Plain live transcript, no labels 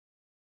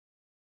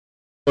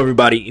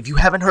Everybody, if you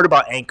haven't heard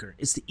about Anchor,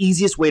 it's the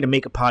easiest way to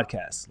make a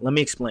podcast. Let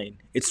me explain.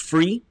 It's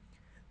free.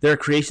 There are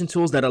creation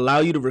tools that allow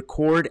you to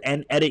record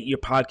and edit your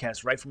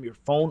podcast right from your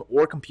phone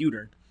or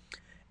computer.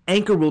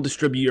 Anchor will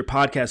distribute your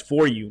podcast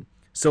for you,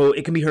 so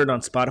it can be heard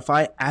on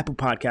Spotify, Apple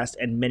Podcasts,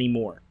 and many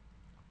more.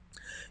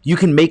 You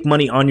can make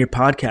money on your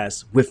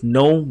podcast with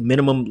no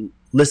minimum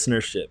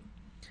listenership.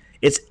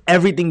 It's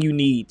everything you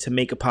need to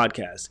make a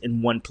podcast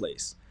in one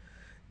place.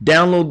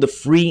 Download the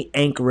free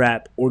Anchor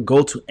app or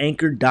go to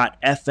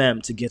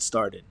anchor.fm to get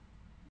started.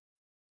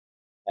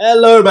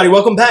 Hello, everybody.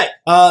 Welcome back.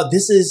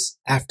 This is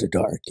After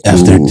Dark.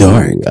 After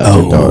Dark.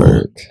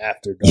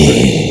 After Dark.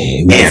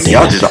 Yeah. Damn,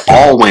 y'all just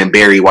all went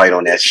Barry White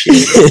on that shit.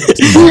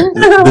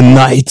 The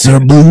nights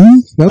are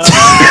blue. What the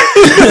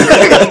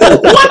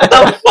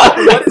fuck?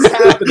 What is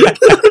happening?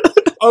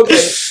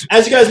 Okay,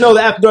 as you guys know,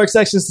 the After Dark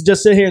section is to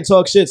just sit here and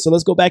talk shit. So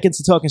let's go back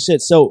into talking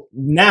shit. So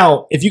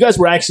now, if you guys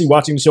were actually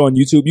watching the show on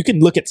YouTube, you can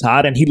look at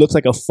Todd and he looks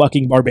like a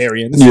fucking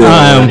barbarian. Yeah.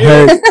 I'm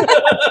hurt.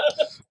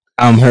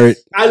 I'm hurt.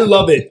 I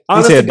love it.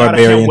 Honestly, God, I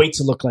can't wait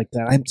to look like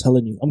that. I'm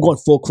telling you. I'm going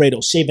full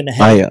Kratos, shaving the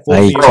head. Bro,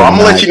 I'm going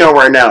to let you know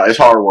right now, it's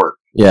hard work.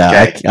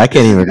 Yeah, okay? I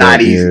can't even grow a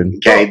beard.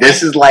 Okay,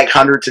 this is like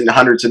hundreds and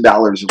hundreds of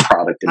dollars of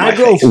product in my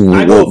face.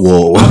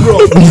 Whoa.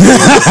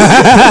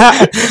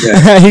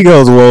 He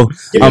goes, whoa.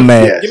 I'm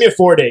mad. Give me a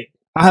 4-day.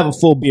 I have a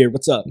full beard.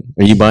 What's up?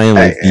 Are you buying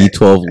like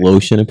B12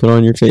 lotion to put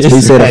on your face? He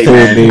said a full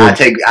beard.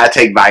 I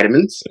take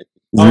vitamins.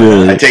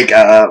 Really? I take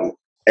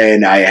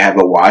and I have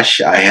a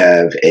wash. I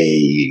have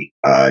a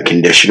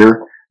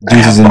conditioner. I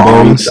have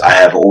balms. I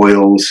have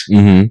oils.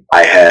 Mm-hmm.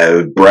 I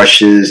have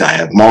brushes. I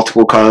have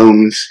multiple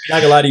combs. Not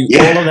gonna lie to you.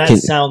 All of that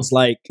sounds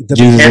like the.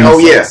 And oh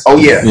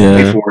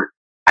yeah. Before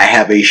I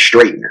have a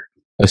straightener.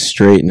 A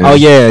straightener. Oh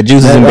yeah,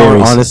 juices and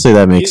berries. Honestly,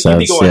 that makes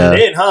sense. Yeah.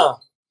 In, huh?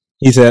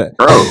 He said,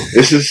 "Bro,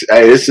 this is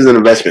an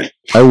investment."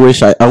 I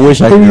wish I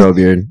could grow a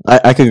beard.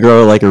 I could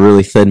grow like a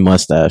really thin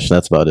mustache.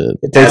 That's about it.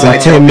 It takes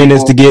like 10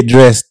 minutes to get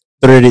dressed.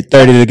 30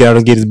 to go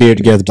and get his beard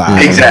together.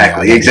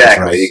 Exactly.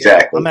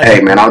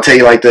 Hey, man, I'll tell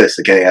you like this,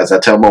 okay? As I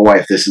tell my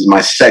wife, this is my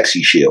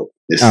sexy shield.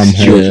 This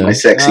is my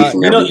sexy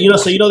from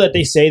you know that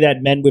they say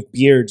that men with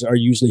beards are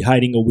usually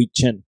hiding a weak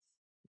chin.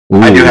 Ooh.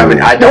 I don't have a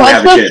chin.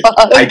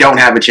 I don't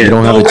have a chin. You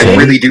don't have a chin? I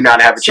really do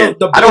not have a chin.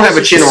 I don't have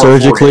a chin.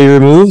 Surgically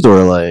removed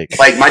or like?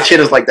 Like my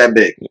chin is like that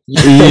big.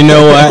 You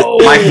know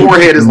what? My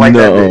forehead is like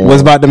that big.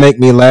 What's about to make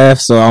me laugh?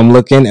 So I'm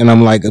looking and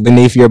I'm like,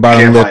 beneath your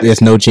bottom lip, there's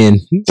no chin.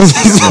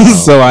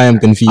 So I am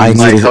confused.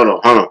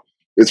 Hold on.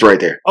 It's right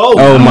there.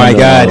 Oh my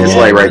God! It's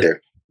like right there.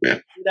 Yeah.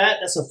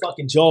 That's a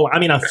fucking jawline. I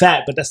mean, I'm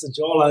fat, but that's the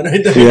jawline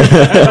right there.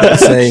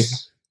 Yeah.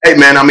 Hey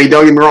man, I mean,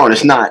 don't get me wrong.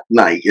 It's not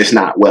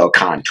well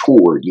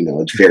contoured. You know,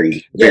 it's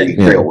very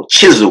well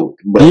chiseled.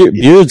 But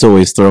beards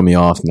always throw me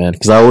off, man,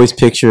 because I always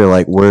picture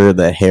like where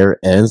the hair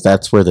ends.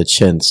 That's where the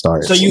chin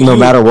starts. So no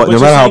matter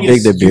how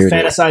big the beard. You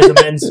fantasize a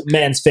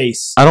man's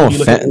face. I don't.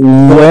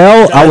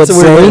 I would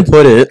say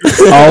put it.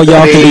 All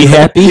y'all can be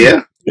happy.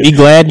 Yeah. Be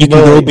glad you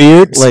can grow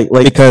beards, like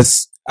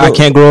because I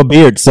can't grow a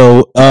beard.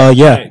 So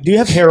yeah. Right. Do you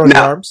have hair on your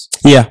arms?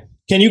 Yeah.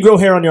 Can you grow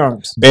hair on your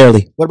arms?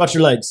 Barely. What about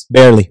your legs?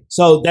 Barely.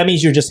 So that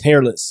means you're just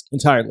hairless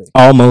entirely.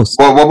 Almost.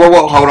 Whoa.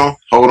 Hold on.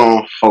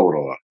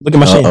 Look at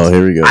my shades. Oh,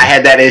 here we go. I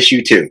had that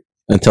issue too.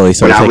 Until he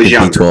started taking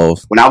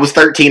B12. When I was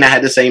 13, I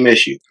had the same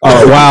issue.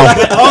 Oh, wow.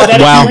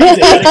 Wow. We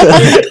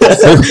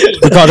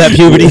call that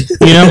puberty,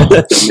 you know?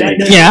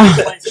 Yeah.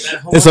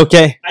 It's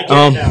okay. I get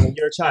it now.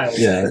 You're a child.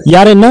 Yeah.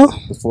 Y'all didn't know?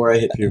 Before I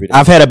hit puberty.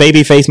 I've had a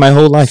baby face my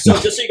whole life. So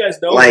just so you guys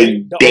know.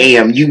 Like,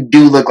 damn, you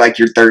do look like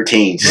you're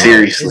 13. Bro,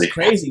 seriously. It's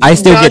crazy. I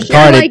still get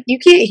carded. You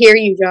can't hear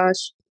you,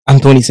 Josh.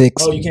 I'm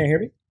 26. Oh, you can't hear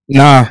me?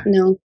 Nah.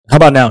 No. How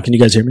about now? Can you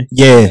guys hear me?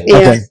 Yeah.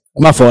 Okay.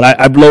 My fault.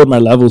 I blowed my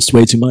levels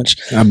way too much.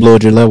 I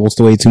blowed your levels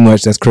way too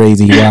much. That's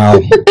crazy. Wow.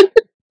 All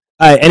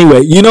right.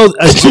 Anyway, you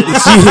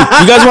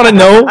guys want to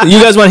know? You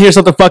guys want to hear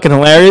something fucking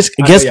hilarious?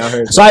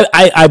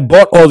 I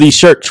bought all these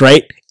shirts,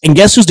 right? And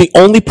guess who's the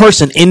only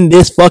person in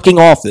this fucking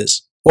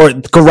office or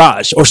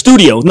garage or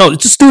studio? No,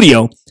 it's a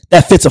studio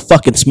that fits a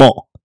fucking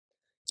small.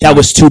 That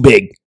was too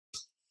big.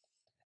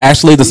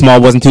 Actually, the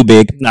small wasn't too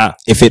big. Nah,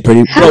 it fit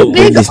pretty. How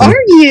big are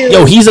you?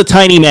 Yo, he's a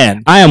tiny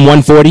man. I am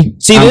 140.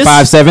 See I'm this?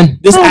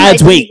 5'7". This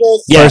adds weight.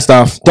 Yeah. First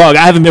off, dog,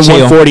 I haven't been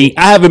 140.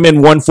 I haven't been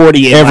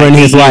 140 ever in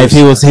his life.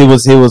 He was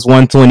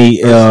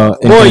 120.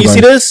 Boy, you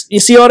see this?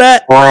 You see all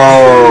that?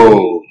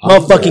 Bro.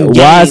 Motherfucking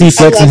why is he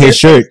flexing his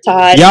shirt?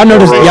 Y'all know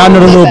the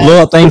little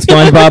blow up thing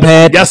SpongeBob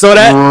had? Y'all saw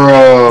that?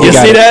 Bro. You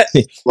see that?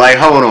 Like,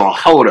 hold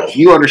on.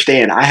 You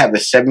understand? I have a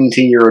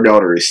 17-year-old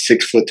daughter who's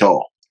 6 foot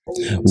tall.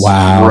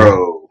 Wow.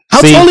 Bro. How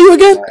tall are you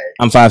again?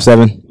 I'm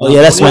 5'7". Oh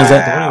yeah, that swings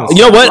that.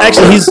 You know what?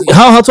 Actually, he's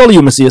how tall are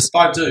you, Macias?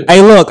 5'2".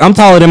 Hey, look, I'm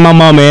taller than my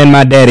mama and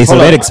my daddy, so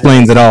that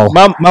explains it all.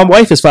 My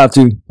wife is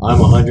 5'2". I'm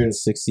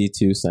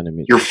 162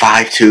 centimeters. You're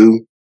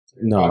 5'2".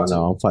 No, I'm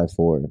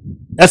 5'4".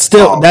 That's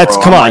still come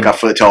on. I'm like a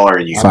foot taller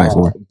than you.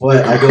 5'4".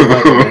 But I go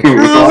by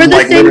we're the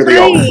same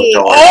height.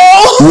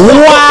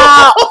 Oh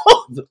wow!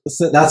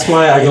 So that's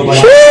why I go by.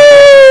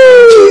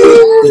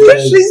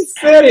 She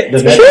said it.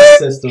 The metric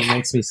system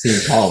makes me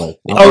seem taller.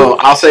 Oh,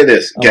 I'll say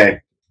this.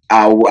 Okay,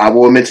 I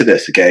will admit to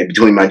this. Okay,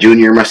 between my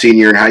junior and my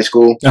senior in high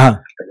school, I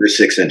grew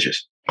 6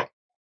 inches.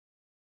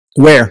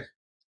 Where?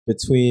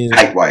 Between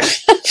height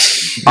wise.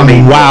 I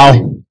mean,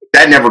 wow.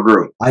 That never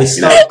grew. I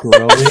stopped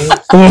growing.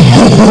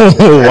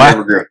 Wow.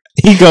 Never grew.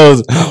 He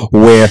goes,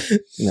 where?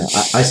 No,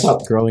 I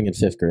stopped growing in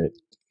 5th grade.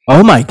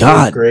 Oh my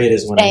God. 5th grade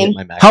is when I hit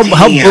my max. How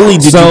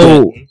bullied did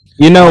you get?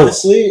 You know,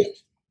 honestly,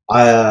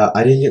 I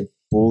didn't get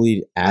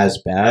bullied as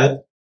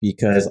bad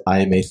because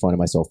I made fun of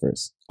myself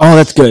first. Oh,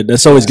 that's good.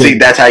 That's always good. See,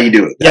 that's how you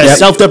do it. Yeah,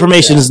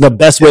 self-deprecation is the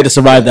best way to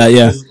survive that.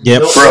 Yeah.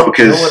 Yep. Bro,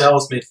 because no one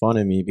else made fun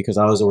of me because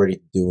I was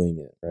already doing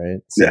it,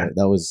 right? So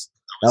that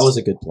was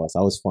a good plus.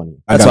 I was funny.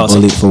 I got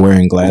bullied for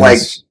wearing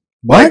glasses.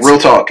 Like real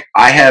talk,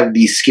 I have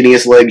the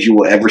skinniest legs you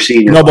will ever see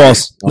in your life. No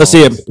balls. Let's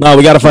see him. No,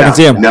 we gotta fucking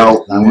see him.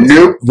 No,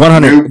 nope.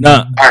 100. Nope.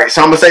 No. All right,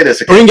 so I'm gonna say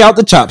this. Okay? Bring out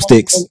the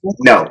chopsticks.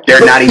 No,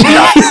 they're not even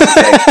chopsticks.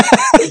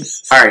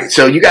 Okay? All right,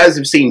 so you guys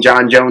have seen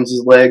John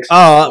Jones's legs.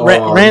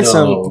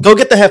 Ransom. No. Go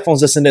get the headphones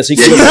that's in there. So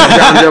you Yeah, can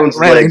John Jones's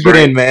legs. Put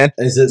Right? in, man.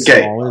 Is it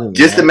Okay, smaller than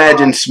just that?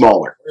 imagine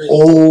smaller.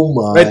 Oh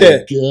my Right there.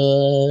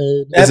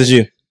 God. This is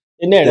you.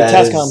 in there. The That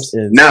test is comes.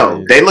 insane.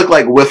 No, they look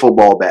like wiffle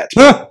ball bats.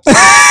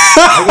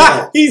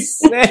 He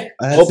said,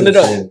 That's "Open it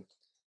up." insane.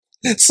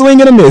 Swing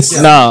and a miss.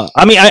 No,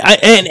 I mean,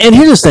 and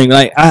here's the thing.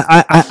 Like,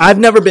 I've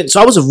never been.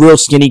 So I was a real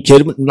skinny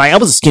kid. Like, I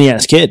was a skinny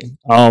ass kid.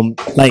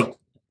 Like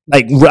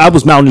I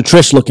was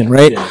malnourished looking,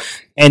 right? Yeah.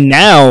 And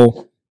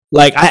now,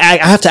 like, I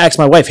have to ask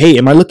my wife, hey,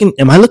 am I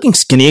looking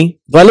skinny?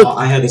 Do I look?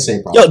 I had the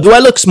same problem. Yo, do I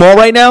look small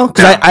right now?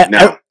 Because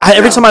No,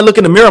 every time I look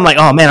in the mirror, I'm like,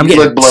 oh man, I'm You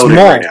getting look bloated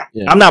small. right now.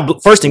 Yeah. I'm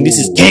not. First thing, this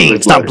is Ooh, gains, you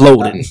look not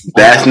bloated.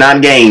 That's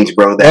not gains,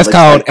 bro. That's looks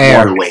called like air.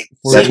 water weight.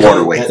 That's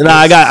water weight. Nah,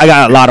 I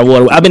got a lot of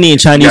water. I've been eating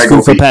Chinese gotta go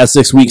food for the eat. past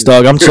 6 weeks,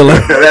 dog. I'm chilling.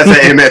 That's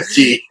an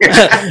MSG.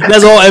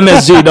 That's all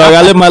MSG, dog.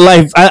 I live my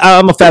life.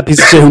 I'm a fat piece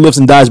of shit who lives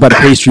and dies by the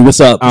pastry. What's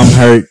up? I'm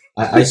hurt.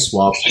 I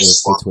swap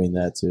between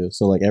that too.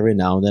 So like every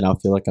now and then I'll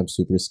feel like I'm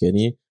super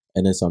skinny,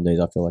 and then some days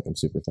I feel like I'm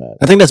super fat.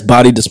 I think that's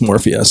body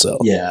dysmorphia. So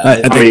Yeah, I I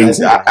think mean,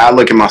 that's- I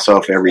look at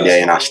myself every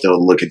day, and I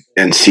still look at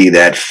and see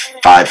that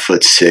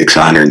 5'6",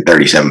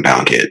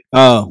 137-pound kid.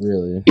 oh,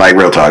 really. Like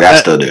real talk, I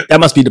still do. that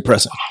must be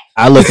depressing.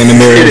 I look in the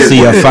mirror It and is see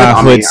what a it is.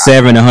 I mean,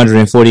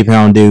 5'7",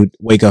 140-pound dude.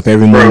 Wake up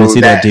every morning and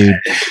see that dude.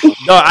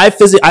 No,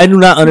 I do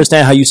not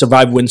understand how you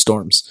survive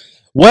windstorms.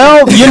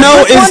 Well, you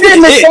know,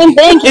 wondering the same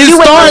thing. it You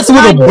went starts with a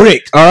outside.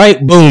 brick. All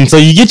right, boom. So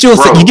you get Bro.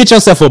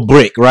 yourself a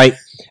brick, right?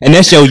 And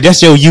that's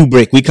your you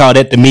brick. We call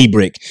that the me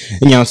brick.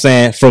 You know what I'm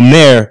saying? From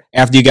there,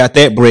 after you got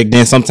that brick,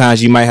 then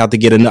sometimes you might have to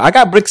get another. I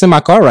got bricks in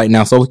my car right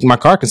now, so my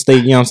car can stay,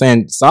 you know what I'm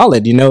saying,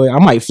 solid. You know, I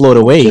might float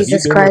away. Jesus Have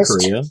you been Christ.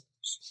 to Korea?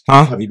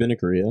 Huh? Have you been to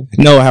Korea?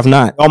 No, I have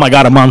not. Oh my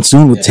god, a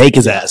monsoon would take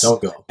his ass.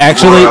 Don't go.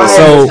 Actually, Wow.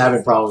 so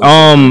having problems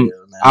um, with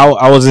Korea, man.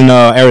 I was in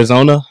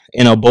Arizona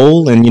in a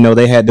bowl, and you know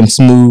they had them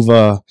smooth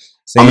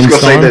I'm just gonna say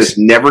sandstorms. this: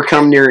 never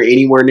come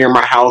anywhere near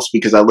my house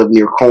because I live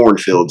near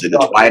cornfields and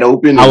it's wide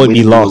open. I and would when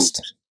be you lost.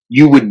 move,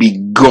 You would be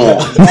gone.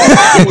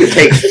 You would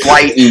take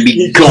flight and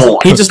be gone.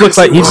 He just looks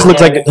like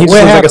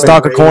a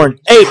stalk of corn.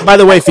 Hey, by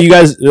the way, for you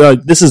guys,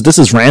 this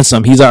is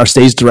Ransom. He's our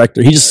stage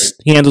director. He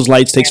handles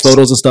lights, takes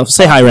photos and stuff.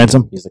 Say hi,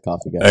 Ransom. He's the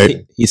coffee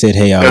guy. He said,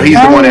 "Hey, So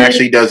he's the one that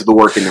actually does the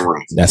work in the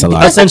room. that's a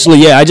lot." Essentially,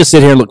 yeah. I just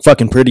sit here and look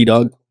fucking pretty,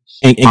 dog.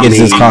 And gets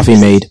his coffee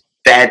made.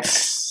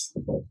 That's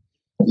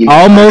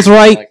Almost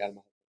right.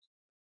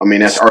 I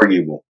mean, that's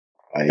arguable.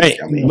 Like, Hey,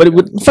 I mean, what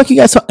the fuck you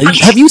guys?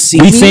 Have you seen?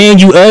 We me? saying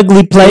you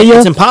ugly player?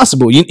 It's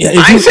impossible. I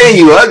ain't saying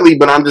you ugly,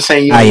 but I'm just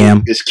saying you I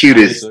am. as cute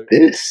as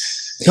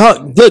this.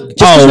 Look,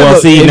 just Oh, well,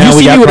 see, if now you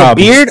we see got me with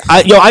problems. a beard,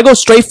 I go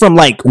straight from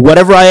like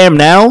whatever I am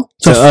now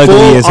to To ugly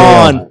full as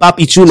hell. on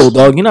papi chulo,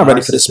 dog. You're not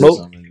ready for the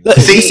smoke. Look,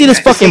 See, you see this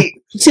fucking?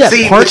 You see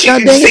that part? but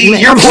Goddamn, see,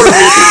 man? you're Puerto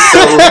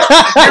Rican,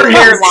 so your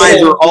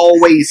hairlines are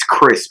always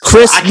crisp.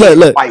 Crisp, I can't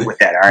look. fight with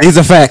that. All right, These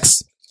are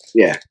facts.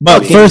 yeah,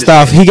 But Okay, first just-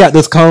 off, he got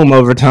this comb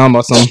over time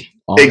or something.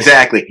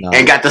 exactly, No.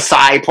 and got the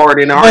side part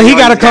in. But he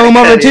got a comb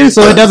over too,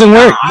 so it doesn't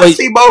work. I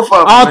see both of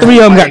them. All three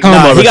of them got comb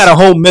Nah, overs. he got a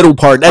whole middle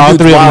part. That All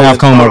dude's three of them wild. have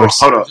comb Hold on, overs.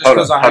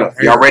 hold on.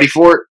 Y'all ready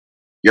for it?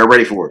 Y'all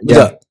ready for it? What's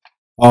up?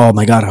 Oh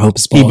my god, I hope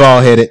it's He bald.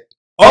 bald headed.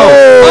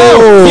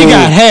 Oh, He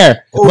got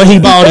hair, but he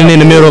balding in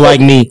the middle like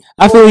me.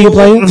 I feel you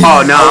playing.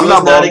 Oh no, I'm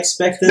not bald.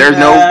 expecting There's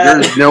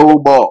no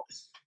ball.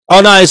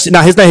 Oh no, it's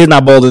not. He's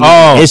not bald.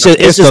 Oh, it's just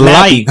it's just the nappy.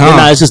 light, huh? Yeah,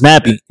 nah, it's just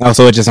nappy. Oh,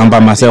 so it's just I'm by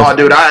myself. Oh,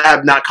 dude, I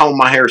have not combed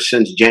my hair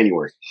since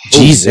January.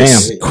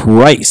 Jesus damn.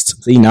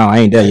 Christ! See, no, I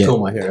ain't there I yet.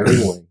 comb my hair every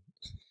morning.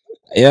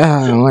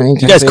 Yeah, I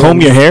ain't You guys comb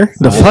your hair?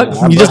 The fuck?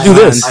 You just do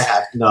this. I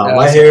have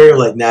my hair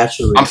like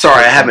naturally. I'm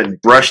sorry, I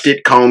haven't brushed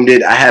it, combed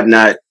it. I have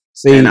not,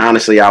 See, and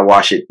honestly, I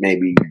wash it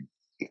maybe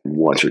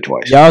once or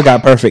twice. y'all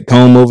got perfect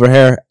comb over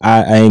hair.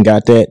 I ain't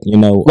got that. You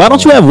know. Why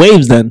don't you have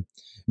waves then?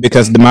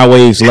 Because my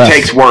waves It left.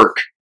 takes work.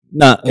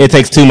 Nah, It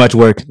takes too much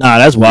work. nah,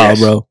 that's wild, Yes.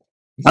 bro.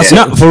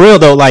 Not for real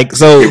though. Like,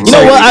 so you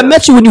know what? I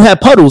met you when you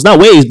had puddles, not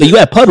waves, but you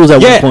had puddles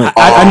at one point.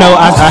 I know.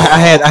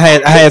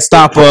 I had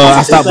stopped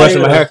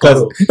brushing my hair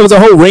because it was a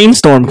whole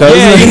rainstorm.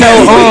 Yeah, you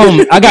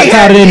know, I got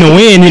caught in the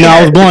wind. You know,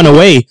 I was blowing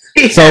away.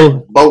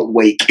 So boat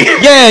wake.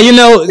 Yeah, you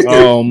know.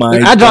 Oh my!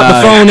 I dropped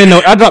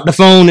the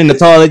phone in the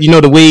toilet. You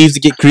know, the waves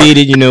that get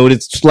created. You know,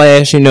 the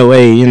splash. You know,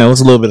 hey, you know,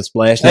 it's a little bit of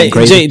splash. Hey,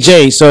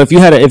 Jay. So if you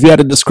had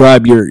to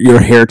describe your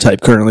hair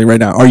type currently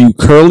right now, are you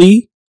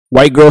curly,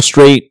 white girl,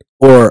 straight,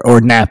 or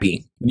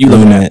nappy? You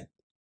looking at?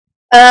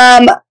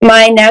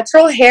 My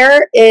natural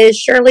hair is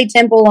Shirley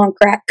Temple on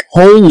crack.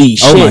 Holy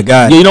shit! Oh my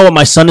god! You know what?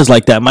 My son is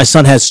like that. My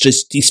son has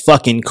just these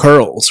fucking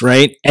curls,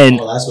 right? And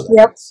that's what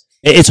that is.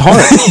 It's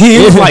hard.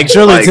 He's like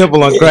Shirley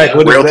Temple on crack.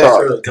 What real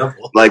talk.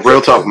 Like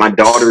real talk. My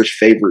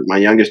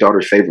youngest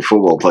daughter's favorite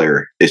football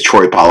player is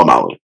Troy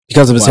Polamalu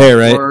because of his hair,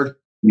 right?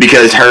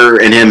 Because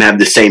her and him have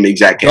the same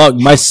exact hair. Oh,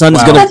 my son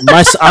is gonna.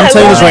 I'm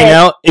telling you this right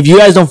now. If you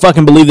guys don't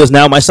fucking believe this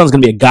now, my son's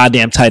gonna be a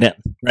goddamn tight end.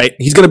 Right?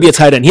 He's gonna be a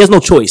tight end. He has no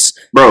choice.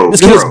 Bro,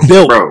 this kid is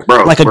built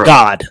like a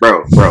god.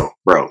 Bro.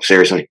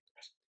 Seriously.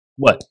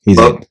 What?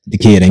 The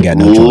kid ain't got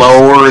no choice.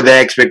 Lower the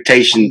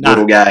expectations,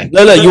 little guy.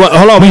 Look,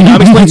 hold on.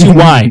 I'm explaining to you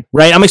why.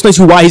 Right? I'm explaining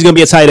to you why he's gonna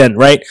be a tight end.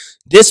 Right?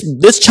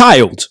 This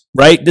child.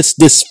 Right? This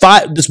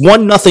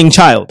 1-0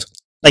 child.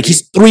 Like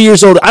he's 3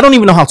 years old. I don't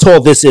even know how tall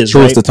this is.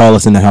 Troy's the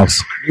tallest in the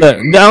house. Look,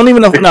 I don't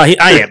even know. No, I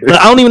am.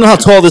 I don't even know how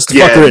tall this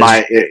fucker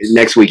is.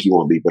 Next week you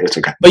won't be, but it's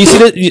okay. But you see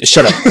this?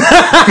 Shut up.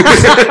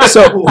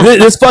 So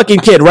this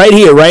fucking kid right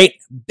here, right?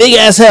 Big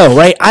as hell,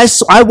 right?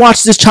 I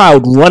watched this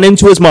child run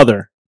into his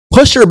mother,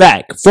 push her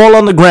back, fall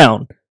on the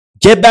ground,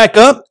 get back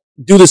up,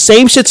 do the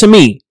same shit to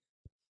me.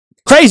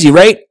 Crazy,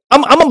 right?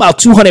 I'm about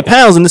 200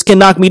 pounds and this kid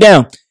knocked me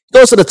down. He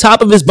goes to the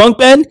top of his bunk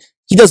bed.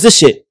 He does this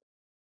shit.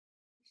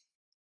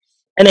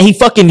 And then he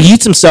fucking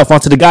yeets himself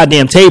onto the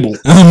goddamn table.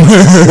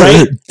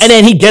 Right? And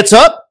then he gets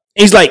up.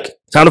 And he's like,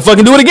 time to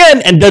fucking do it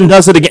again. And then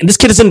does it again. This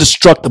kid is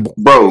indestructible.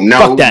 Bro,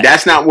 no,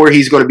 that's not where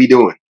he's going to be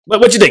doing.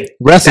 What you think?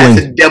 Wrestling.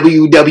 That's a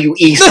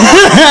WWE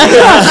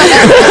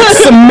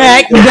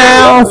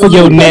Smackdown for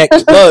your neck.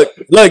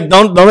 Look,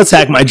 don't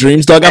attack my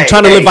dreams, dog. I'm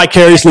trying to live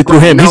vicariously through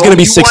him. He's going to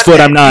be 6 foot.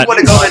 I'm not. You want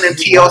to go to the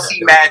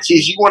TLC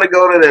matches. You want to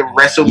go to the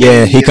WrestleMania.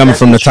 Yeah, he coming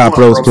from the top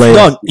ropes player.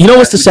 Dog, you know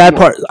what's the sad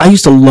part? I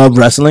used to love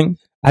wrestling.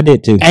 I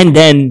did too. And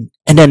then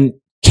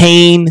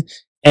Kane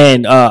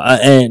and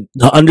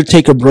the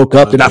Undertaker broke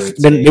up, and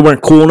then they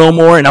weren't cool no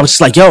more. And I was just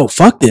like, "Yo,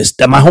 fuck this!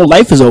 That my whole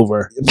life is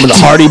over." With the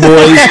Hardy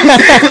Boys,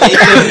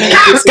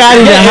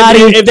 Scotty the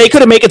Hardy. If they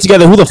couldn't make it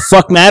together, who the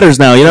fuck matters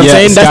now? You know what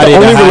I'm saying? That's the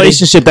only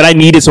relationship that I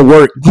needed to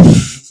work.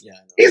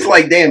 It's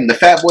like, damn, the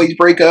Fat Boys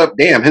break up.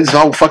 Damn, his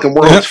whole fucking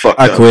world's fucked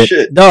up. I quit.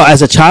 Shit. No,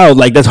 as a child,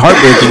 like that's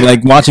heartbreaking.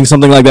 Like watching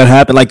something like that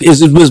happen. Like it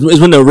was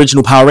when the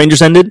original Power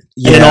Rangers ended,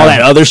 and then all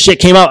that other shit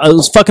came out. It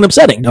was fucking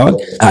upsetting, dog.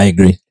 I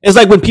agree. It's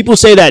like when people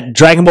say that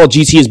Dragon Ball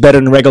GT is better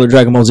than regular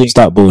Dragon Ball Z.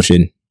 Stop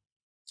bullshitting.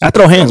 I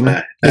throw hands,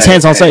 man. It's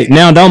hands on sight.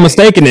 Now, don't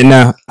mistaken it.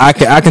 Now, I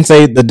can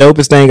say the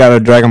dopest thing out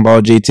of Dragon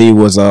Ball GT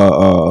was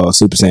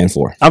Super Saiyan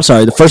 4. I'm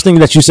sorry. The first thing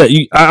that you said,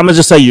 I'm gonna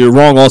just say you're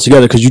wrong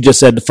altogether because you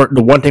just said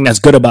the one thing that's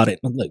good about it.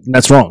 Like,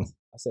 that's wrong.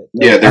 I said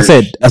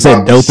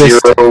dopest.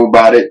 Zero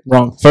about it.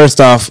 Wrong.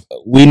 First off,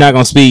 we not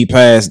gonna speed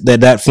past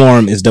that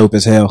form is dope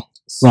as hell.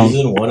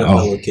 Season 1 of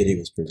Hello Kitty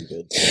was pretty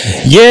good.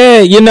 Yeah,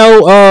 you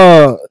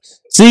know,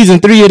 season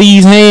 3 of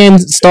these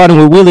hands, starting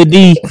with Willie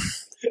D.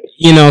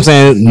 You know what I'm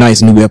saying?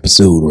 Nice new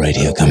episode right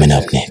here coming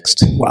up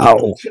next.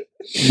 Wow.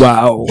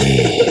 Yo,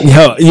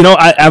 you know,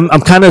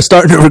 I'm kind of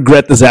starting to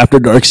regret this After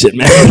Dark shit,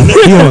 man.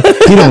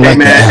 you don't like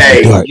man,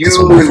 hey, you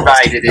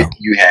invited it.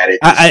 You had it.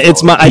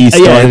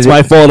 It's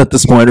my fault at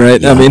this point, right?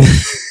 Yeah. I mean,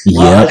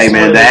 yeah. Hey,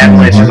 man, the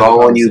avalanche is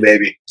all on you,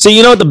 baby. So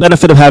you know what the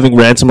benefit of having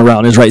Ransom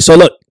around is, right? So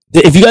look,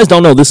 if you guys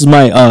don't know, this is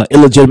my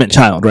illegitimate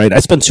child, right? I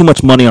spent too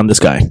much money on this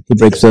guy. He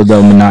breaks up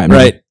the monotony,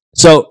 right?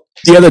 So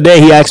the other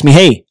day he asked me,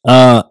 "Hey,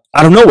 out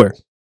of nowhere,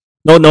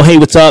 no, hey,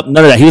 what's up?"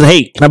 None of that. He was like,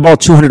 "Hey, can I borrow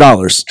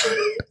 $200?"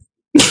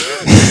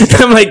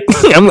 I'm like,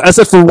 I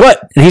said, "For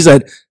what?" And he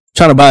said,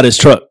 "Trying to buy this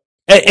truck."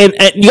 And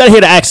you gotta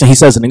hear the accent he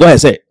says it. Go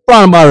ahead, say it.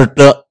 Trying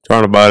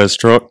to buy this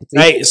truck.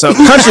 Right? So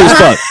country as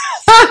fuck.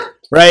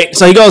 Right?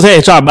 So he goes,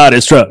 "Hey, trying to buy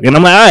this truck." And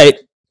I'm like, "All right,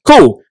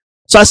 cool."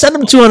 So I sent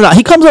him $200.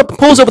 He comes up,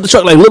 pulls up with the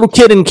truck like little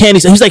kid in candy.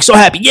 He's like so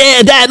happy.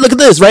 "Yeah, Dad, look at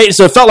this." Right?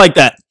 So it felt like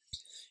that.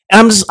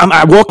 And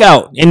I walk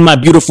out in my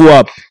beautiful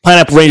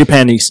Pineapple Ranger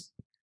panties.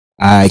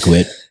 I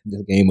quit.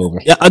 Game over.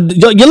 Yeah,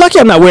 you're lucky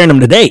I'm not wearing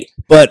them today.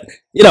 But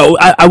you know,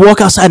 I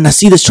walk outside and I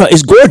see this truck.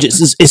 It's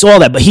gorgeous. It's all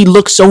that. But he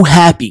looks so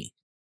happy.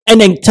 And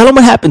then tell him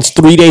what happens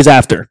 3 days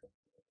after.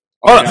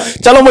 Or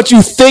tell him what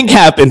you think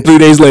happened 3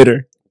 days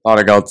later. Thought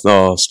it got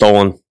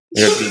stolen.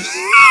 It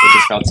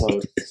just got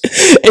towed.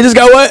 It just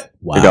got what?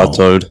 Wow. It got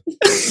towed.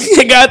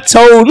 It got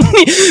towed.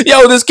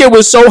 Yo, this kid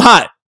was so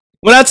hot.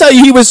 When I tell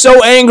you he was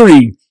so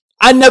angry,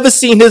 I never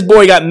seen his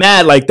boy got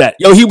mad like that.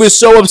 Yo, he was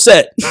so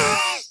upset.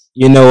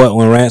 You know what?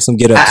 When Ransom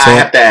get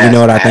upset, you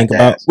know what I think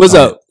about? What's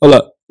up? Hold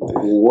up.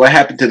 What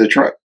happened to the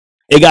truck?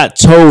 It got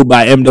towed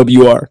by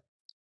MWR.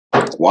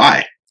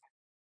 Why?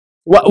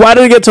 Why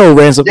did it get towed,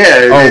 Ransom?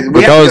 Yeah,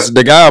 because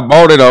the guy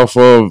bought it off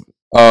of.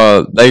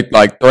 They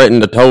like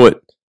threatened to tow it,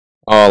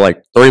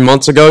 like 3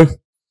 months ago,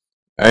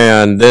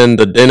 and then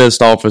the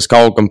dentist office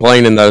called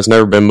complaining that it's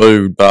never been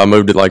moved. But I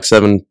moved it like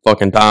 7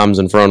 fucking times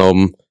in front of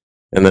them,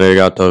 and then it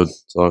got towed.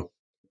 So,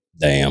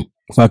 damn,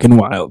 fucking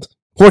wild.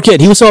 Poor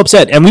kid. He was so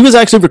upset, and we was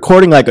actually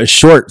recording like a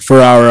short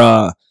for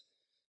our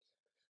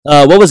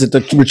what was it?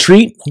 The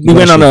retreat. We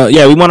went on a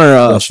we went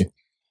on a.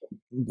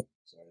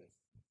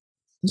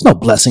 There's no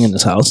blessing in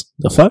this house.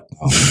 The fuck?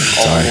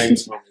 Sorry.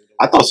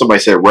 I thought somebody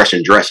said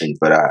Russian dressing,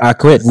 but I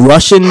quit.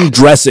 Russian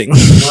dressing.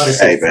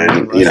 Hey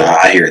man,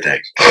 I hear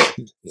things.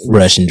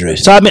 Russian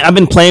dressing. So I've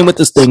been playing with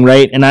this thing,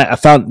 right? And I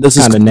found this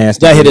is kind of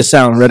nasty. Yeah, I hear this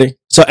sound. Ready?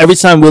 So every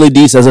time Willie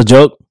D says a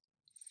joke,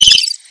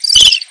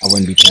 I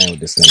wouldn't be playing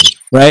with this thing,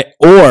 right?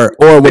 Or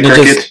when it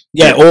crickets?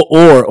 just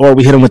or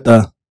we hit him with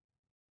the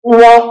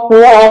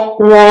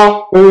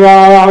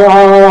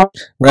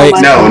right.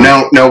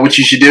 No. What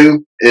you should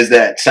do is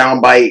that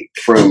sound bite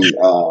from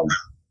what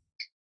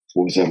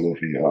was that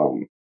movie?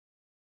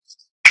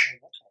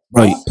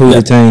 Right.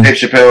 Dave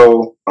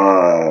Chappelle.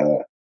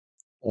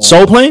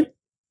 Soul Plane?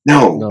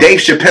 No, Dave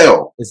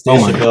Chappelle. It's Dave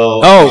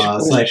Chappelle. Oh.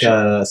 It's like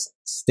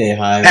Stay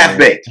High. Half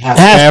Baked.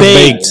 Half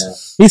baked. Yeah.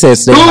 He said,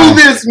 "Stay Boo high."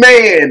 this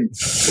man.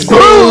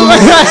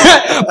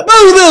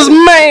 Boo this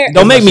man.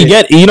 Don't make me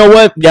get. You know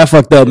what? Yeah,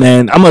 fucked up,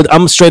 man.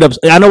 I'm straight up.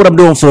 I know what I'm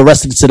doing for the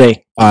rest of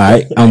today. All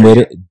right, I'm with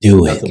it.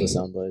 Do That's it. the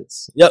sound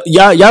bites.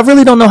 Y'all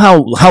really don't know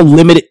how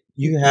limited.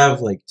 You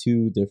have like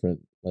 2 different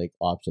like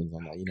options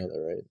on that. You know that,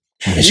 right?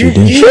 Yes, You, you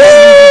do.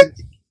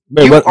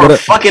 you What are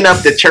fucking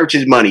up the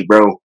church's money,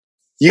 bro.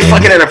 You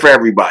fucking it up for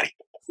everybody.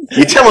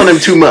 You're telling them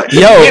too much. Yo,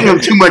 You're giving them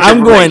too much.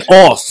 I'm going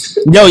off.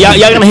 Yo, y'all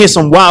gonna hear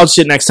some wild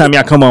shit next time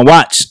y'all come on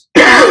watch.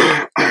 You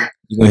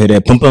gonna hear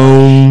that pum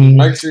pum?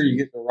 make sure you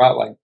get the right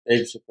like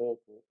Dave Chappelle.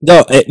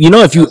 Yo, you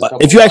know if you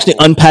actually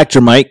unpacked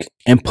your mic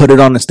and put it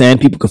on the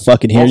stand, people could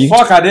fucking hear you.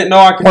 Fuck! I didn't know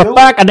I could do it.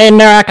 Fuck! I didn't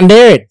know I can do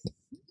it.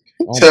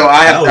 So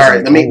I have. All That was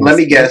right, like let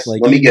me guess.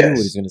 like, Let me you knew what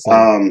he was guess.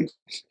 gonna say.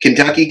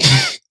 Kentucky.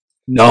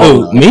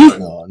 No, me?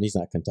 No, he's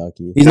not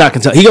Kentucky. He's not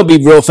Kentucky. He gonna be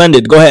real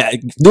offended. Go ahead,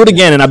 do it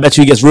again, and I bet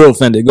you he gets real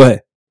offended. Go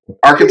ahead.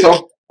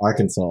 Arkansas.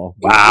 Arkansas.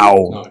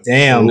 Wow.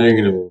 Damn.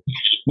 Negative.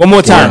 One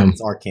more time. It's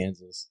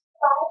Arkansas.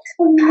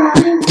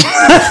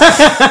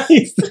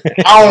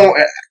 Oh,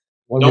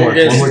 One Don't more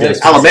forget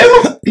guess.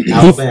 Alabama.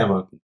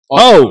 Alabama.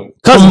 Oh,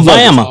 cousin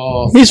Alabama.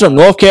 Bama. He's from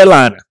North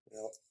Carolina.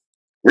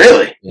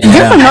 Really?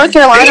 You're from North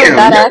Carolina with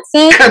that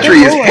accent? Country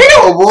is Good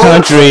hell, boy.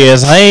 Country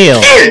is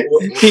hell.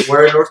 Shit.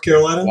 Where in North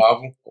Carolina?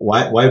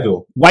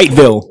 Whiteville.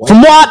 Whiteville.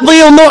 From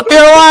Whiteville, North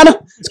Carolina.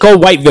 It's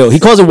called Whiteville. He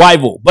calls it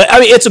Whiteville. But I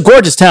mean, it's a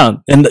gorgeous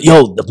town. And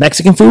the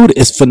Mexican food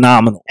is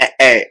phenomenal.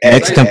 Hey,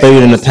 Mexican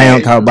food in a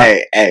town called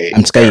Hey,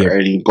 I'm scared. Are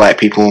any black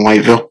people in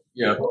Whiteville?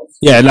 Yeah,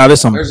 Yeah, no, there's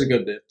some. there's a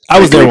good bit. I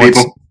was there Three once.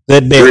 people?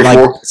 That bit 3 or like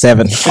 4?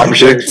 7, 5 or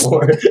 6?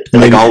 maybe,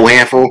 Like a whole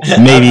handful?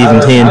 maybe even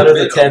Out 10. of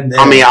the 10 there.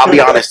 I mean, I'll be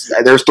honest.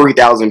 There's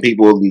 3,000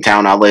 people in the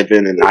town I live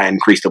in, and I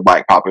increased the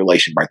black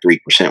population by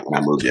 3% when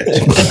I moved in.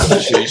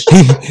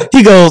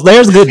 He goes,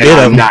 "There's a good And bit of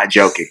I'm them. not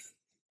joking.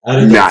 Out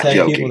of the not 10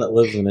 joking. people that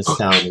live in this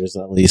town, there's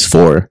at least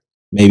 4.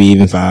 Maybe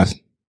even 5."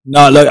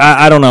 No, look,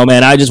 I don't know,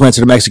 man. I just went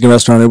to the Mexican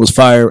restaurant. It was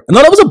fire.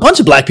 No, there was a bunch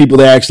of black people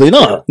there, actually.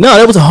 No,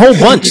 there was a whole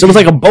bunch. There was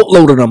like a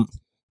boatload of them.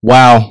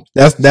 Wow,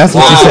 that's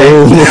what you say.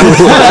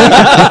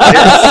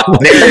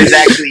 There is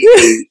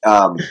actually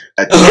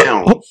a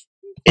town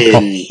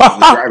in. I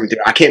was driving through.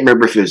 I can't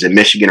remember if it was in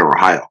Michigan or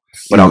Ohio,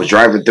 but I was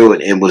driving through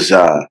it. And it was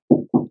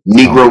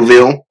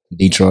Negroville.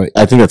 Detroit.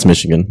 I think that's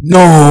Michigan. No.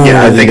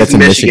 Yeah, I think that's it's in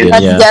Michigan. Michigan.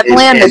 That's Yeah.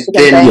 definitely a And Michigan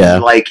then, thing. Yeah.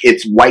 like,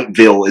 it's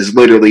Whiteville is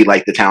literally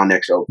like the town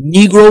next over.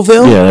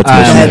 Negroville? Yeah, that's I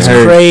Michigan. That's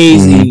heard.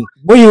 crazy.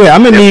 Where you at?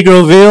 I'm in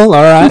Negroville.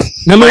 All right.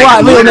 Number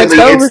Like, Whiteville next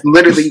literally, over. it's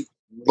literally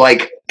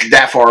like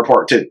that far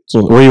apart too.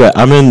 So where you at?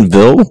 I'm in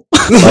Ville.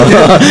 I'm in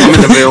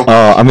the Ville.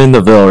 I'm in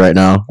the Ville right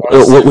now.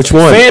 Which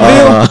one?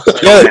 Yeah,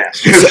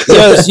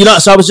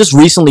 so I was just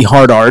recently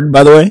hard-R'd,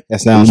 by the way.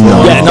 That sounds No.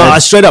 wrong. Yeah, no, I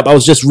straight up. I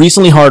was just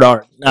recently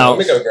hard-R'd. Now, Let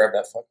me go grab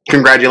that fuck.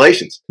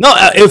 Congratulations. no,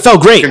 it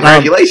felt great.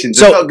 Congratulations.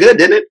 so- it felt good,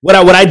 didn't it? What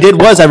I did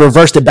was I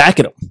reversed it back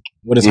at him.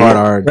 What is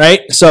hard?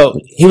 Right? So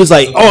he was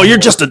like, "Oh,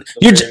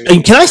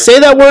 can I say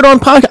that word on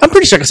podcast? I'm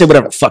pretty sure I can say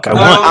whatever the fuck I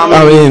want."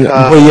 I mean,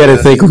 but you had to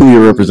think who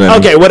you're representing.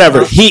 Okay,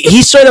 whatever.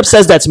 He straight up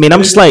says that to me, and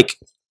I'm just like,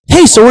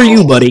 "Hey, so are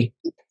you, buddy?"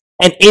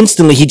 And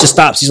instantly he just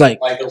stops. He's like,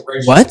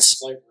 "What?"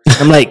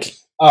 I'm like,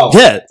 Oh,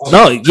 "Yeah,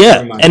 no,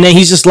 yeah." And then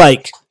he's just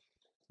like,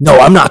 "No,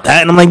 I'm not that."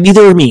 And I'm like,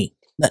 "Neither are me."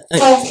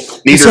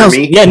 It Neither sounds- of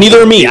me. Yeah,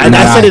 neither are me. I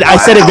said it. I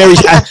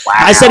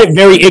said it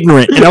very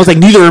ignorant, and I was like,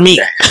 "Neither are me."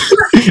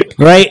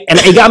 Right? And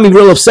it got me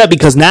real upset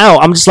because now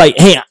I'm just like,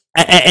 "Hey,"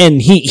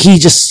 and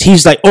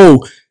he's like,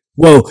 "Oh,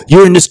 well,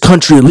 you're in this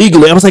country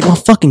illegally." I was like, "Well,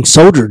 fucking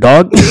soldier,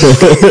 dog."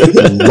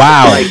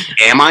 Wow. Like,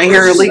 am I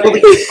here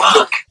illegally?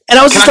 Fuck. And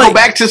I was Can just I like, go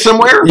back to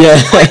somewhere?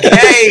 Yeah. Like,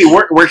 hey,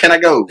 where can I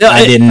go?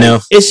 I didn't know.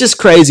 It's just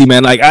crazy,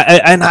 man. Like,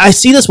 I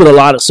see this with a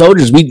lot of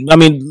soldiers.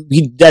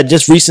 That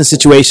just recent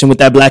situation with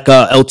that black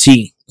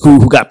LT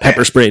who got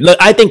pepper sprayed. Look,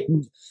 I think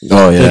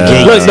Oh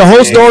yeah. Look, the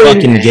whole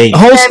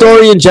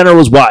story in general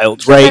is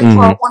wild, right?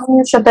 Why don't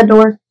you shut that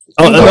door?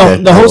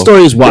 The whole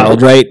story is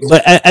wild, right?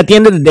 But at the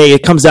end of the day,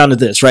 it comes down to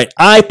this, right?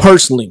 I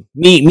personally,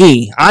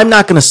 I'm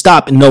not gonna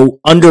stop in no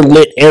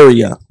underlit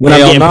area when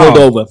I'm getting pulled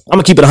over. I'm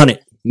gonna keep it 100.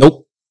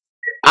 Nope.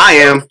 I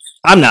am.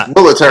 I'm not.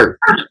 Bullets hurt.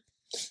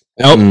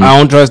 Nope, I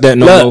don't trust that.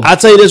 Look, I'll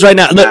tell you this right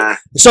now. Look,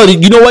 so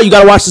you know what? You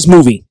gotta watch this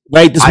movie,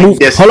 right? This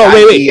movie. Hold on,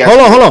 wait.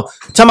 Hold on.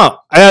 Time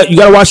out. You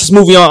gotta watch this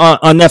movie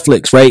on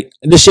Netflix, right?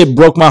 This shit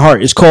broke my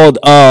heart. It's called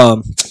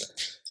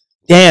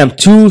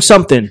Two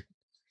something.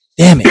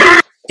 Damn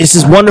it. It's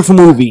this wonderful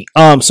movie.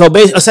 So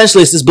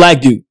essentially, it's this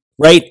black dude,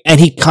 right? And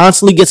he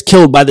constantly gets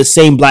killed by the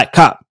same black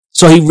cop.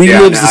 So he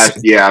relives.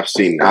 I've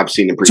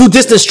seen the Two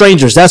Distant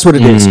Strangers. That's what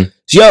it is.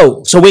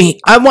 Yo, so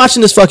I'm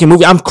watching this fucking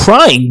movie. I'm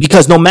crying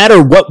because no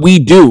matter what we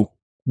do,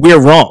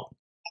 we're wrong.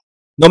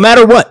 No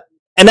matter what,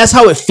 and that's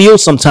how it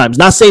feels sometimes.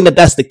 Not saying that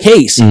that's the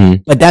case,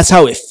 but that's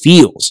how it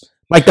feels.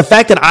 Like the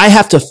fact that I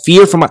have to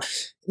fear for my.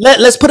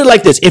 Let's put it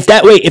like this: if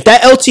that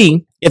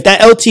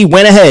LT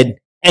went ahead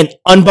and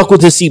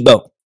unbuckled his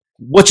seatbelt,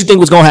 what you think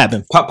was gonna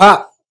happen?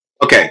 Pop.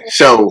 Okay,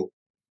 so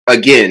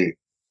again,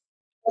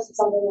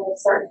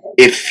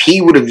 if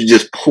he would have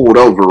just pulled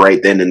over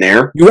right then and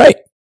there, you're right.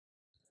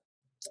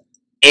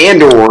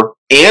 And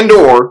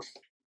or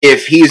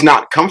if he's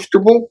not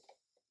comfortable,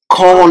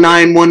 call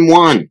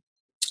 911.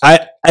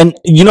 And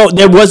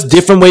there was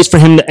different ways for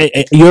him.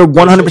 You're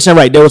 100%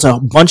 right. There was a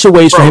bunch of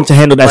ways for him to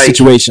handle that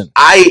situation.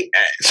 I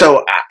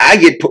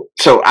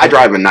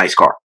drive a nice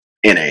car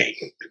in a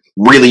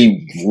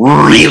really,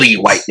 really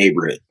white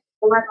neighborhood.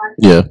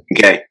 Yeah.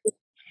 Okay.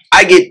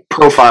 I get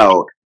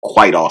profiled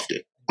quite often.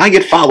 I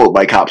get followed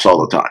by cops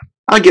all the time.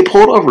 I get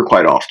pulled over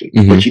quite often.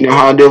 But you know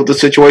how I deal with the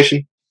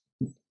situation?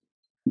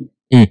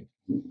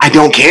 I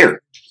don't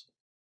care.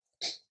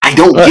 I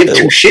don't give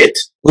two shits.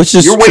 Which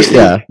is you're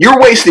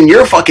wasting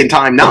your fucking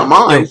time, not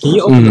mine.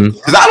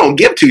 Because I don't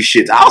give two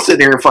shits. I'll sit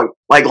there and fuck.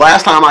 Like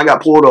last time I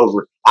got pulled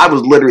over, I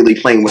was literally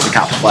playing with the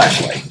cop's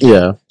flashlight.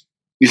 Yeah.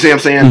 You see what I'm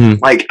saying?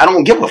 Like I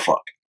don't give a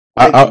fuck.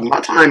 Like, my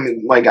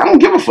time, like I don't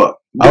give a fuck.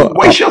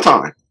 Waste your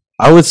time.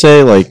 I would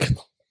say like,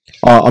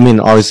 I mean,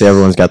 obviously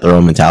everyone's got their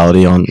own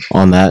mentality on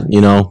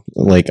that.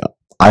 Like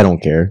I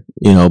don't care.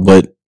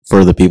 But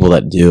for the people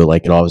that do,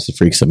 like it obviously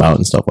freaks them out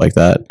and stuff like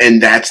that.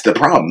 And that's the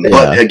problem. Yeah.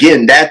 But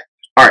again,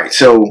 all right.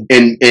 So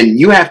and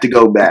you have to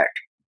go back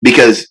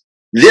because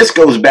this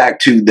goes back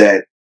to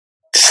that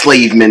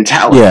slave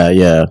mentality.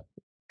 Yeah.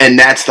 And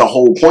that's the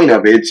whole point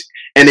of it.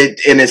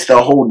 It's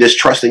the whole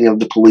distrusting of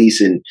the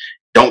police and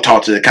don't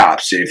talk to the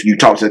cops. If you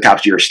talk to the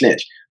cops, you're a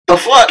snitch. The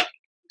fuck?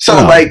 So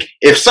like,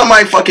 if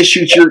somebody fucking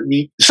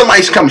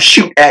somebody's come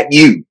shoot at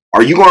you,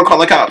 are you going to call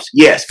the cops?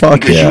 Yes,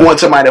 because you want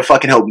somebody to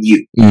fucking help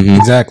you.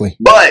 Exactly.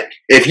 But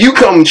if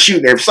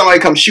somebody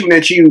comes shooting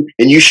at you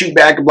and you shoot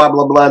back, blah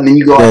blah blah, and then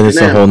you go, then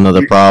it's a whole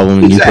nother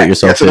problem. Exactly. You put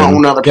yourself that's a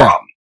whole nother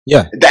problem.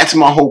 Yeah, that's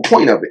my whole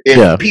point of it.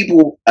 And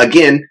people,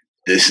 again,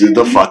 this is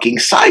the fucking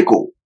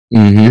cycle.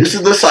 This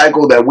is the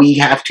cycle that we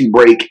have to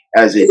break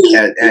as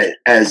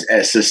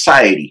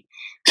society,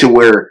 to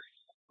where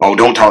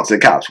don't talk to the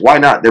cops. Why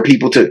not? They're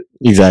people too.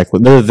 Exactly.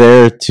 They're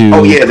there to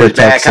there's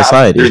bad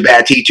society. There's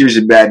bad teachers,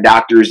 there's bad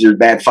doctors, there's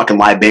bad fucking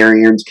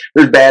librarians,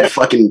 there's bad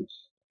fucking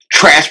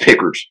trash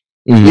pickers.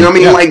 You know what I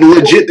mean? Yeah. Like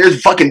legit,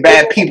 there's fucking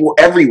bad people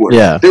everywhere.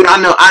 Yeah. Dude,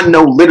 I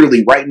know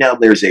literally right now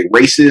there's a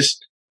racist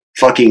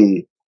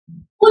fucking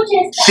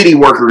city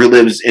worker who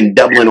lives in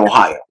Dublin,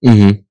 Ohio.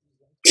 The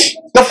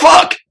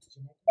fuck?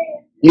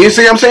 You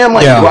see what I'm saying?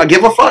 Like, do I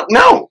give a fuck?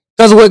 No.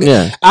 Because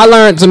I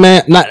learned to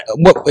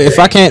if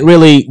I can't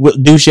really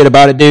do shit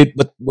about it, dude,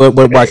 what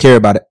do I care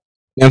about it?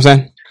 You know what I'm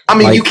saying? I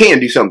mean, you can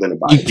do something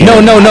about it.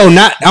 No,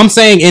 not. I'm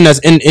saying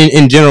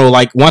in general.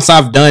 Like once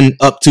I've done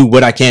up to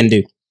what I can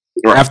do,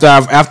 right.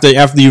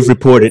 after you've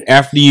reported,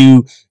 after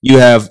you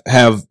have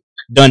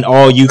done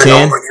all you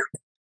can,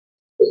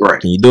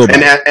 right? Can you do it?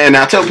 And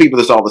I tell people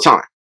this all the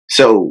time.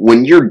 So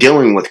when you're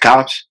dealing with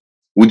cops,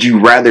 would you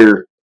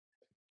rather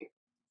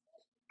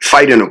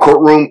fight in a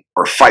courtroom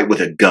or fight with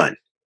a gun?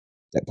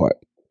 That part.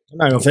 I'm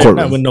not gonna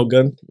fight with no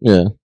gun.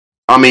 Yeah.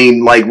 I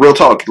mean, like, real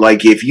talk.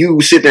 Like, if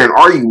you sit there and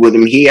argue with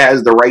him, he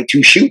has the right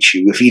to shoot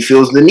you if he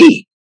feels the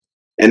need.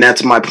 And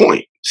that's my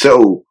point.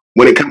 So,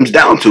 when it comes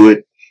down to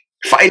it,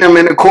 fight him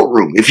in a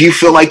courtroom. If you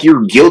feel like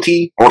you're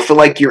guilty or feel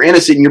like you're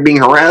innocent and you're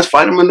being harassed,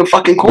 fight him in the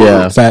fucking courtroom.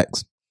 Yeah,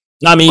 facts.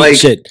 I mean,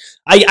 shit.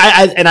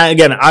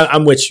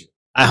 I'm with you.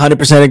 I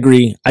 100%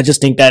 agree. I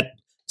just think that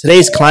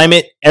today's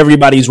climate,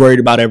 everybody's worried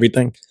about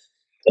everything.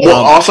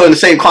 Well, also in the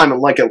same climate,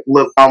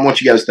 I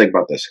want you guys to think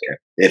about this, okay?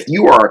 If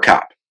you are a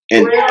cop,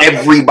 and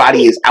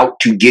everybody is out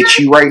to get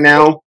you right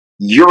now,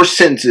 your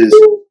senses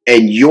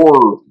and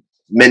your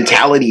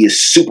mentality is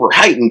super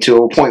heightened to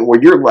a point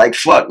where you're like,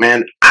 fuck,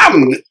 man,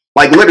 I'm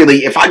like,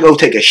 literally, if I go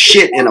take a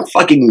shit in a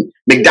fucking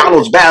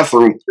McDonald's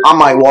bathroom, I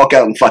might walk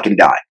out and fucking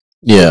die.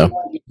 Yeah.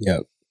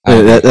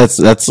 That's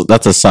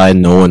a side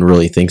no one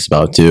really thinks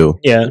about too.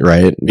 Yeah.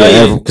 Right.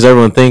 Because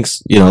everyone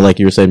thinks, like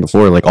you were saying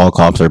before, like all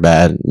cops are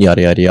bad,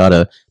 yada yada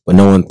yada. But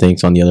no one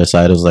thinks on the other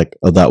side is like,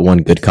 that one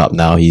good cop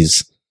now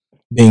he's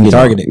being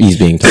targeted. He's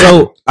being targeted.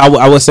 So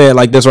I would say it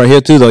like this right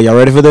here too, though. Y'all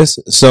ready for this?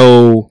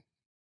 So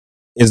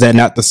is that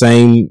not the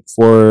same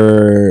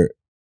for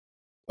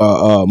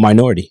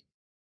minority?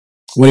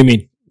 What do you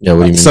mean? Yeah, what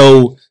do you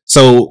mean?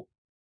 So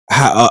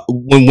how,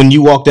 when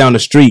you walk down the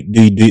street,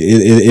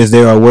 is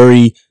there a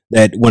worry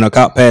that when a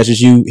cop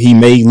passes you, he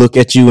may look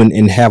at you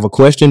and have a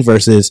question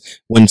versus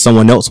when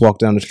someone else walks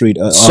down the street?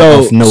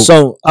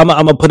 So I'm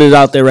gonna put it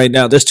out there right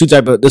now. There's two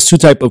type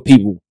of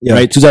people, Yeah.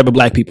 right? Two type of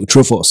black people.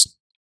 True or false?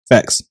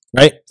 Facts.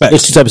 Right? Facts.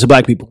 There's two types of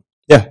black people.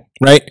 Yeah.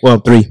 Right? Well,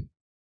 3.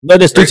 But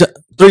there's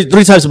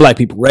three types of black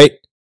people, right?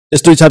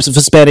 There's 3 types of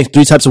Hispanic,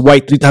 3 types of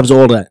white, 3 types of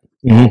all that.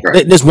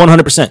 Mm-hmm. There's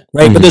 100%,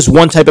 right? But there's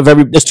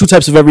there's 2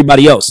 types of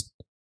everybody else.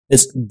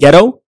 There's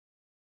ghetto,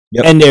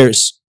 Yep. and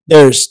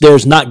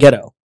there's not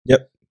ghetto.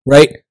 Yep.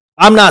 Right?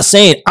 I'm not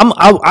saying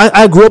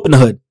I grew up in the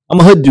hood. I'm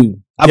a hood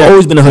dude. I've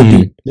always been a hood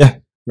dude. Yeah.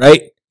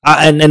 Right?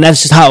 And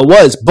that's just how it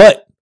was.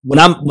 But when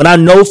I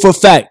know for a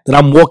fact that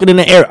I'm walking in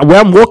the area where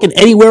I'm walking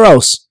anywhere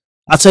else,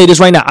 I'll tell you this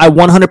right now. I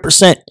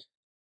 100%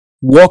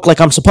 walk like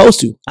I'm supposed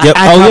to. Yep. I act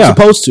how I'm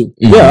supposed to.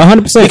 Yeah,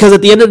 100%. Because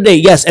at the end of the day,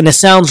 yes, and it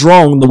sounds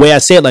wrong the way I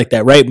say it like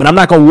that, right? But I'm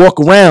not gonna walk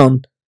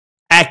around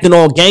acting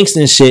all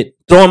gangsta and shit,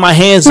 throwing my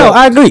hands up,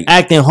 I agree.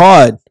 acting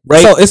hard,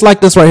 right? So it's like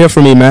this right here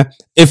for me, man.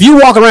 If you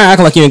walk around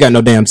acting like you ain't got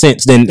no damn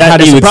sense, then how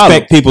do you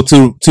expect people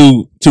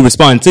to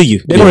respond to you?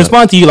 They're gonna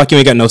respond to you like you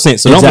ain't got no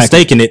sense. So don't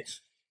mistake it.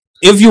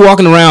 If you're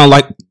walking around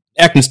like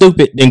acting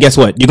stupid, then guess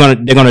what? They're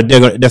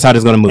gonna that's how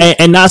it's gonna move.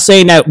 And not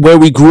saying that where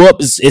we grew up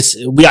is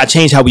we gotta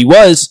change how we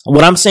was.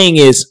 What I'm saying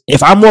is,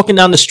 if I'm walking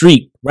down the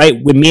street, right,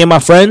 with me and my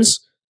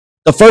friends,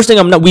 the first thing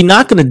we're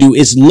not gonna do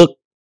is look.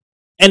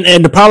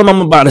 And the problem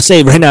I'm about to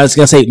say right now is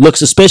gonna say look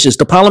suspicious.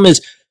 The problem is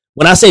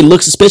when I say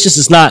look suspicious,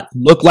 it's not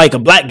look like a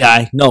black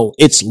guy. No,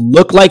 it's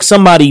look like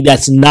somebody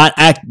that's not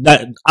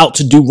out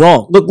to do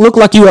wrong. Look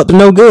like you up to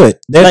no good.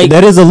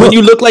 That is a look.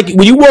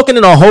 When you walking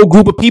in a whole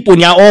group of people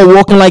and y'all all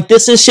walking like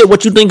this and shit,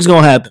 what you think is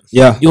gonna happen?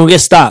 Yeah, you're gonna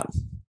get stopped.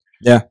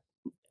 Yeah,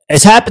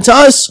 it's happened to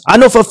us. I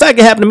know for a fact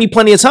it happened to me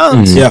plenty of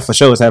times. Yeah, for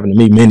sure, it's happened to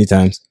me many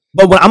times.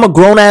 But when I'm a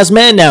grown ass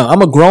man now,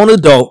 I'm a grown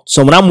adult.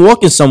 So when I'm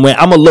walking somewhere,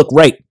 I'm gonna look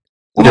right.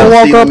 I'm gonna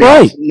walk up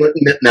right.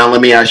 Now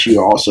let me ask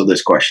you also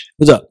this question.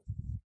 What's up?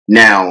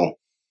 Now,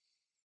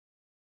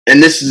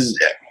 and this is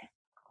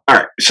all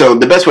right. So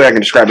the best way I can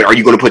describe it: are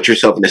you going to put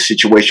yourself in a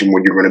situation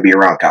where you're going to be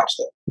around cops?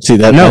 Though, see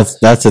that's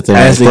the thing.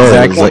 That's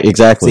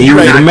exactly. See, you're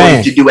not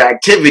going to do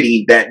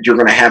activity that you're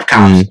going to have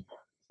cops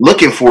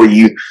looking for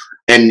you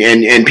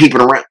and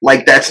people around.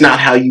 Like that's not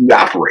how you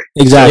operate.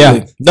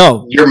 Exactly. Yeah.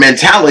 No, your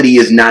mentality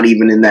is not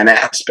even in that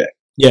aspect.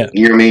 Yeah,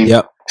 you know what I mean.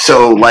 Yep.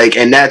 So like,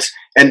 and that's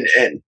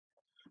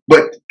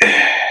but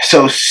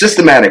so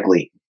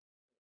systematically,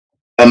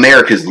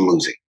 America's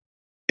losing.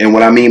 And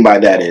what I mean by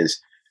that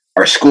is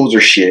our schools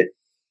are shit,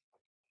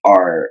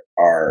 our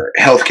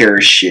healthcare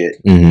is shit,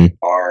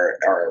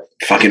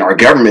 our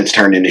government's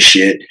turned into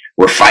shit.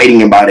 We're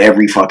fighting about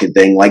every fucking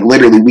thing. Like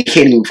literally, we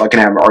can't even fucking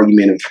have an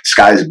argument if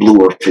sky is blue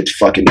or if it's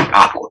fucking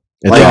aqua.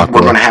 We're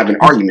gonna have an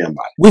argument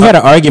about it. We had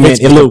an argument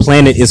if the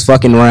planet is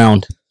fucking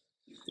round.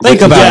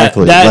 Think about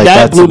it.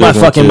 That blew my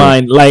fucking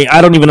mind. Like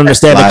I don't even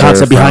understand the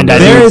concept behind that.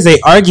 There is an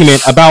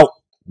argument about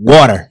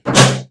water.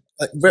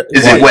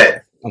 Is it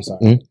wet? I'm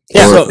sorry.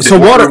 Yeah, so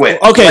water. Wet?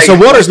 Okay, so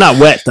water's not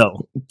wet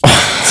though.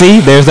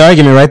 See, there's the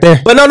argument right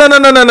there. But no.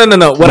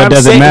 What I'm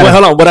saying,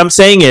 hold on. What I'm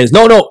saying is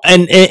no,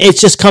 and it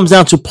just comes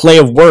down to play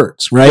of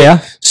words, right?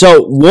 Yeah.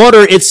 So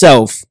water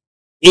itself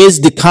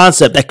is the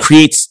concept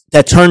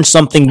that turns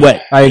something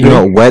wet. I agree.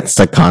 No, wet's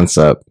the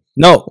concept.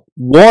 No,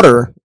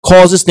 water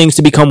causes things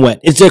to become wet.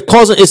 It's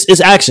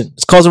action.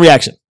 It's cause and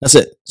reaction. That's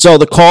it. So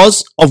the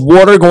cause of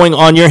water going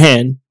on your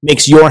hand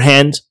makes your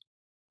hand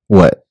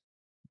wet.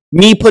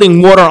 Me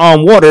putting water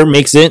on water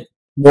makes it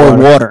more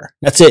water.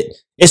 That's it.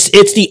 It's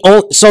the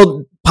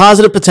only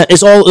positive potential.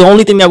 It's all the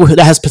only thing that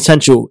has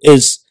potential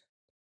is.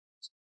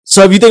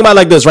 So if you think about it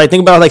like this, right?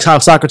 Think about it like how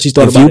Socrates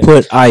thought about it. If you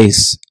put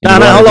ice,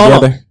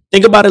 hold on.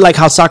 Think about it like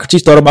how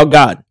Socrates thought about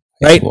God,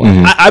 right?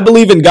 Mm-hmm. I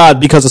believe in God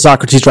because of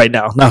Socrates right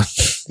now. No,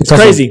 it's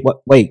crazy.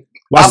 Wait.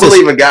 I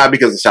believe in God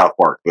because of South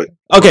Park, but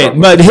okay,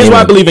 but here's why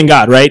I believe in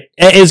God, right?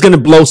 It's going to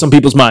blow some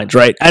people's minds,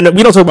 right? And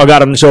we don't talk about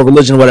God on the show,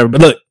 religion, or whatever.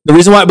 But look, the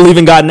reason why I believe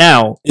in God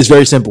now is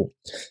very simple.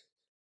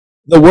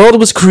 The world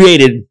was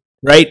created,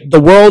 right? The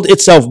world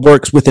itself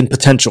works within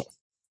potential,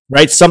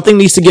 right? Something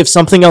needs to give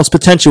something else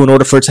potential in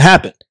order for it to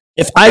happen.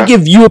 If I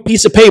give you a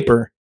piece of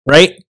paper,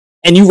 right,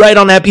 and you write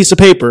on that piece of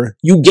paper,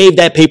 you gave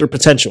that paper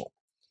potential.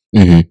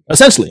 Mm-hmm.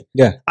 Essentially,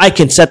 yeah, I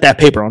can set that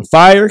paper on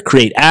fire,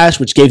 create ash,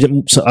 which gave it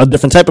a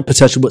different type of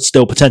potential, but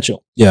still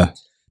potential. Yeah,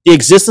 the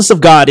existence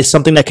of God is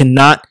something that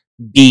cannot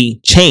be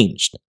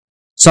changed,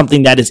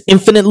 something that is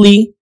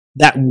infinitely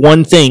that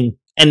one thing,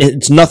 and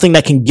it's nothing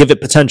that can give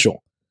it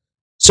potential.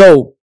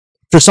 So,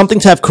 for something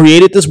to have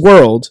created this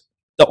world,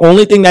 the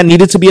only thing that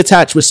needed to be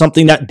attached was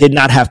something that did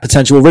not have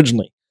potential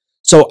originally.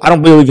 So I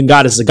don't believe in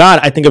God as a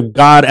God. I think of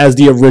God as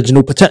the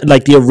original,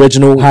 like the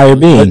original higher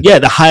being.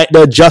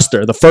 The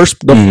adjuster, the first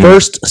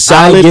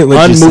solid,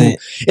 unmovable.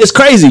 It's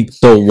crazy.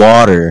 The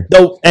water,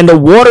 the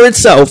water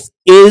itself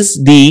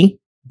is the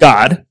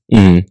God,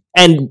 Mhm.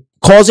 and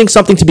causing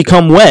something to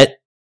become wet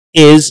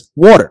is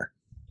water.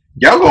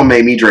 Y'all gonna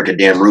make me drink a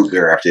damn root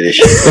beer after this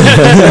shit.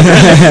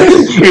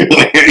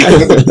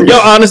 Yo,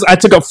 honest, I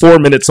took up 4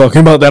 minutes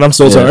talking about that. I'm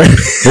so sorry.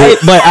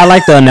 But I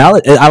like the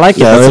analogy. I like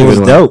it. Yeah, I that's think a it was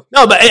good one. dope.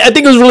 No, but I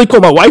think it was really cool.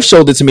 My wife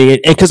showed it to me,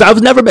 and because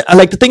I've never been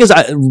like the thing is,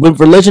 with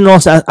religion and all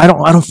that, I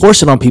don't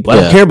force it on people. I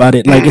don't Yeah. care about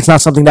it. Like it's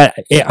not something that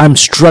I'm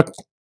struck.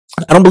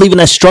 I don't believe in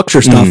that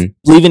structure stuff. Mhm.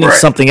 Believing in Right.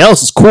 something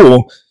else is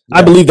cool.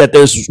 I believe that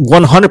there's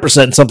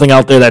 100% something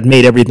out there that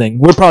made everything.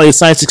 We're probably a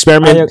science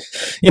experiment.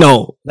 You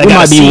know, We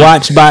might be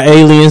watched by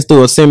aliens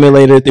through a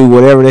simulator, through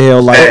whatever the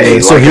hell. Like,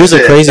 Hey, So like I here's the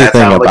said, crazy that's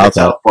thing how I look about at that.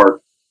 South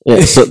Park.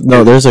 Yeah, so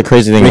no, there's a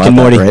crazy thing Rick about and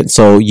that, Morty. right?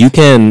 So you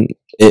can,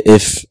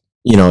 if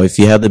you know, if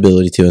you have the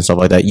ability to and stuff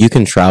like that, you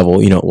can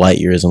travel, you know, light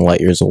years and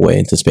light years away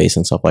into space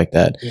and stuff like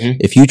that. Mhm.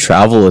 If you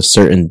travel a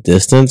certain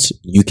distance,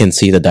 you can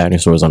see the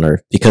dinosaurs on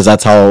Earth because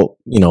that's how,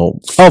 you know,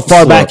 how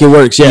far slow- back it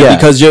works. Yeah, Yeah.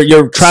 because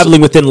you're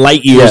traveling within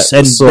light years, Yeah,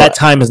 and so- that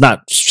time has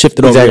not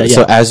shifted over Exactly. yet.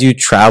 So Yeah. as you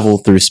travel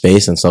through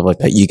space and stuff like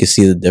that, you can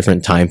see the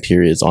different time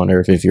periods on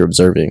Earth if you're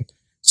observing.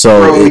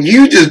 So Bro,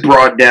 you just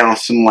brought down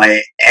some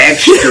like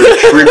extra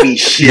trippy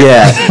shit.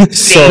 yeah,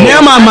 so now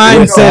my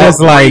mindset is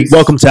like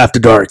Welcome to After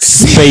Dark.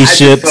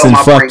 spaceships and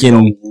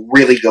fucking.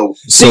 really go.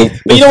 See,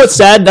 but you know what's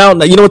sad now?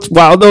 You know what's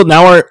wild though?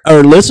 Now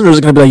our listeners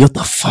are gonna be like, "What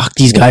the fuck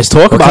these guys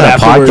talk what about?"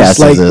 kind of afterwards?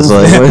 podcast is this?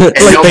 Like, And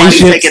Like nobody's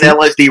spaceships. taking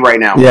LSD right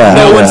now. yeah,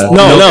 No yeah.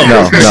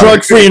 one's no.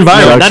 Drug-free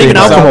environment, not even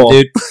Drug-free alcohol.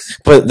 dude.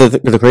 But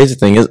the crazy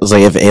thing is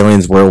like if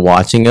aliens were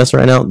watching us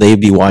right now, they'd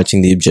be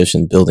watching the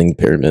Egyptian building the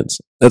pyramids.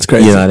 That's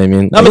crazy. You know what I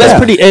mean? I mean, that's Yeah.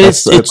 pretty.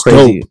 It's That's it's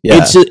crazy. dope.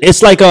 Yeah.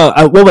 It's like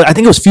I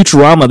think it was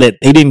Futurama that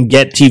they didn't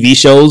get TV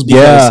shows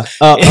Yeah.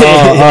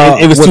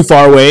 because it was too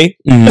far away.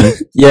 Mhm.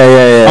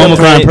 yeah.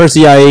 Omicron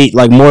Percy I ate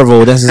like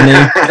Morvo. That's his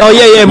name. Oh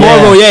yeah,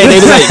 Marvel. Yeah, and they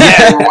was like,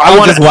 yeah, I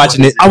want just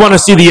watching it. I want to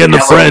see the end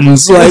of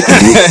Friends. Like,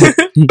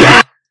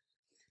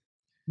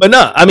 but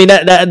no, I mean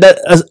that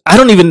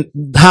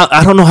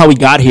I don't know how we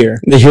got here.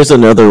 Here's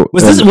another.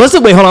 Was it?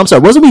 Wait, hold on. I'm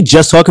sorry. Wasn't we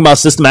just talking about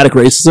systematic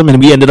racism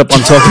and we ended up on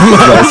talking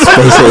about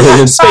space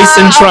aliens. space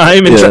and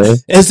crime? And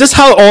Yeah. is this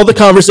how all the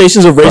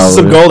conversations of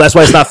racism Probably. go? That's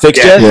why it's not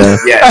fixed Yeah. yet.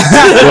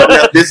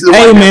 Yeah. This is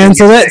Hey what man,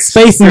 so that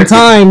space and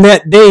time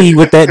that day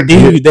with that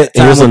dude. That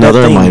time Here's with that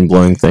another thing. mind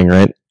blowing thing,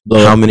 right?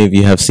 How many of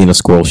you have seen a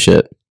squirrel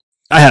shit?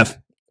 I have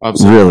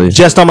Really?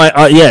 just on my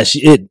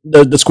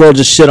the squirrel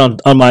just shit on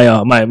my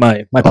my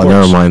Oh, porch.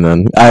 never mind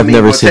then. I've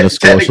never seen a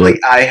squirrel Technically,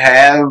 shit. I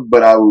have,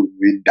 but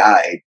it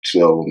died.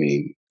 So I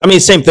mean, I mean,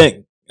 same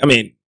thing. I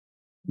mean,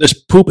 there's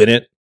poop in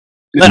it.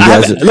 You Like, I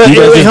guys, haven't- you look, guys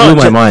wait, just hold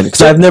blew on. my mind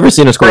because I've never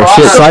seen a squirrel Bro,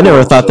 shit, so I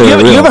never thought they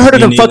were real. You ever heard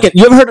of the Me fucking?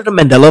 You ever heard of the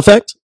Mandela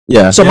effect?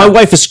 Yeah. So my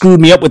wife has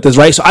screwed me up with this,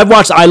 right? So I've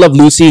watched I Love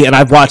Lucy and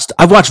I've watched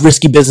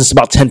Risky Business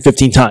about 10,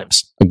 15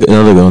 times.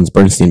 Another good one's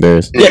Bernstein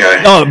Bears. Yeah,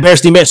 Okay. no,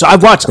 Bearstein Bear. So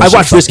I've watched That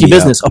shit Risky fucked me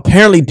Business.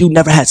 Apparently, dude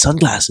never had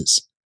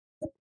sunglasses.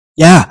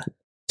 Yeah,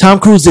 Tom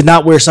Cruise did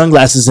not wear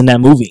sunglasses in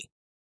that movie.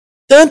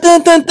 Dun,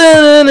 dun, dun,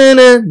 dun, dun,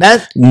 dun.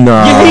 That No.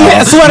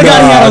 I swear to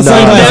God, he had on no.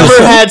 sunglasses.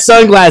 Never had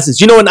sunglasses.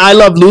 You know, in I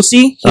Love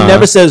Lucy, he Uh-huh.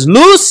 never says,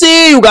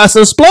 "Lucy, you got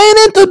some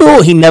explaining to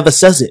do." He never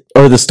says it.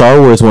 Or the Star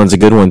Wars one's a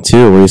good one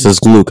too, where he says,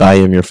 "Luke, I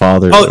am your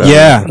father." or Oh whatever.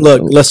 yeah.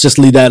 Look, let's just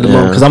leave that alone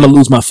Yeah. because I'm gonna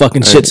lose my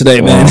fucking shit today,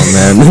 man. Oh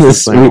man.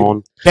 This- Hang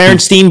on.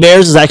 Berenstein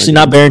Bears is actually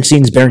not Berenstein,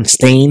 it's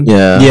Berenstain.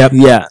 yeah. Yep.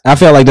 Yeah. I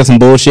felt like that's some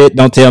bullshit.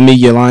 Don't tell me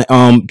you're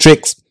lying.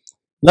 Tricks.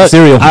 Look,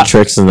 Cereal.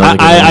 Tricks is another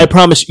good I one.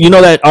 promise you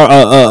know that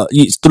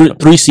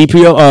three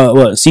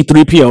CPO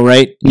C3PO,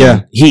 right?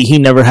 Yeah. He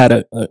never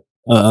had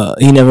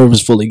he never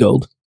was fully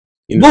gold.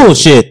 You know,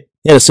 Bullshit.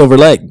 He had a silver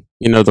leg.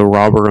 you know the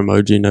robber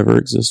emoji never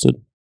existed.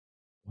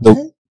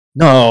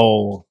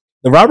 No.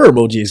 The robber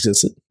emoji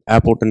existed.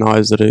 Apple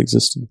denies that it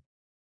existed.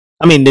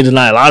 I mean, they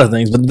deny a lot of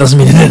things, but it doesn't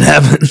mean it didn't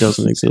happen. It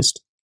doesn't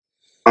exist.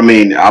 I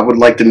mean, I would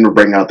like them to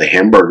bring out the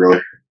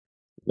hamburger.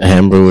 The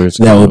hamburgers.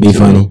 That would be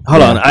funny.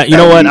 Hold on. You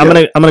know what? I'm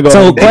gonna go.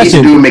 So- ahead. They need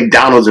Question. to do a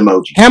McDonald's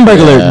emoji.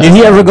 Hamburglar. Yeah. Did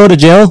he ever go to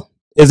jail?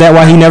 Is that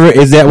why he never?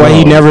 Is that why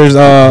he No. never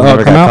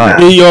Never come got out?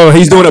 caught. Yo,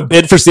 he's doing a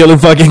bid for stealing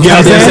fucking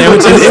goddamn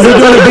sandwiches. Is he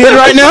doing a bid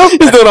right now? He's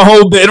doing a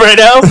whole bid right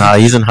now. Nah,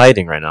 he's in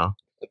hiding right now.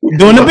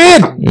 Doing the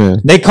bid. Yeah.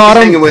 They caught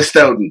Hanging him. with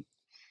Stoughton.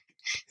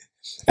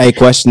 Hey,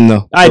 question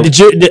though. All right,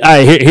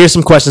 here's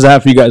some questions I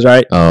have for you guys. All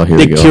right, Oh, here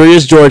we did go.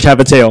 Curious George have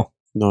a tail?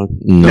 No.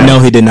 No. No,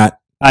 he did not.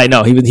 I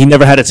know he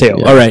never had a tail.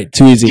 Yeah. All right,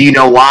 too Do easy. you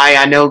know why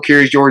I know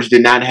Curious George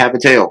did not have a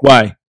tail?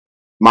 Why?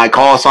 My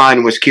call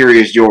sign was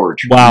Curious George.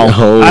 Wow.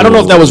 No. I don't know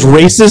if that was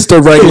racist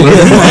or regular.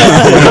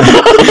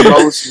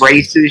 Most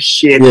racist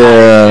shit Yeah.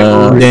 I've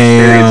ever experienced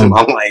Damn. in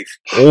my life.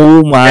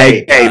 Oh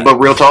my. Hey, but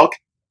real talk.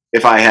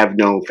 If I have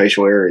no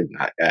facial hair and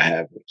I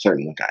have a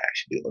certain look, I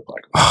actually do look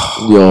like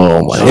him.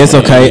 Yo, my It's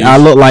okay. I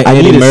look like I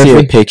need Eddie to see a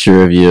Murphy.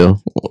 picture of you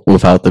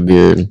without the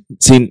beard.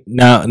 See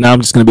now I'm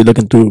just gonna be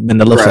looking through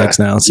Mandela Bruh, effects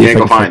now. And see You if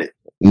ain't I gonna can find it.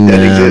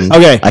 Man, exists.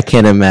 Okay, I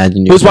can't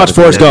imagine you. Who's watched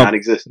Forrest Does Gump? not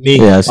exist. me.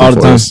 Yeah, I've seen all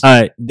the time. Forrest.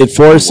 All right. Did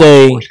Forrest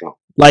say Forrest Gump.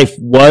 life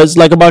was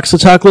like a box of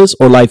chocolates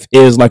or life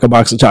is like a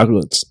box of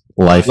chocolates?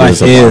 Life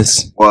Life is.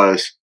 is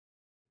Was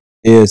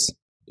is.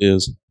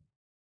 Is.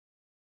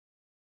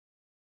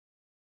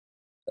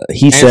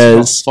 he Answer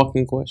says, my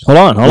fucking question.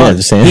 hold Yeah, on.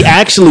 just saying. He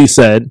actually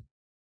said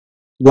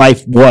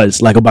life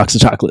was like a box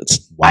of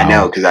chocolates. I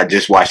know because I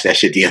just watched that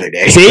shit the other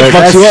day. See, it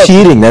fucks you That's up.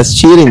 cheating. That's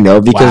cheating, though,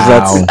 because Wow.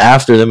 that's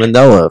after the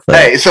Mandela effect.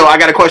 Hey, so I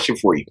got a question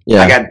for you.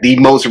 Yeah. I got the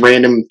most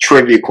random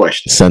trivia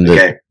question. Send it.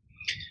 Okay.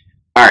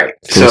 All right.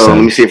 Cool, So send.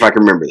 let me see if I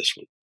can remember this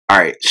one. All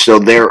right. So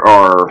there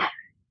are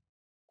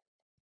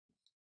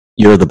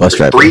You're the bus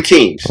driver. 3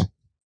 teams.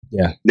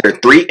 Yeah. There are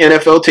 3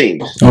 NFL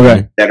teams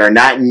Okay. that are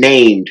not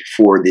named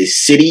for the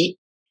city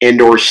and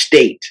or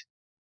state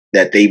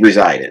that they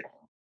reside in.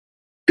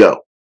 Go.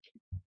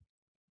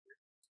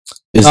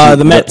 Is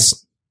The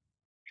Mets.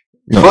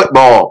 No.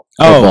 Football.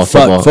 Oh,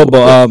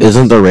 football.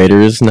 Isn't the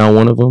Raiders now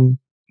one of them?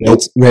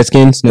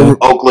 Redskins? No.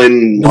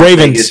 Oakland. The Las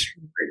Ravens. Vegas,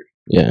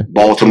 Yeah.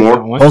 Baltimore.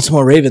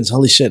 Baltimore Ravens.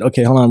 Holy shit.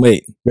 Okay, hold on.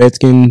 Wait.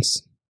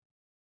 Redskins.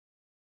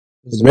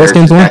 Is the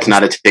Redskins one? That's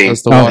not a team.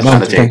 That's the That's one.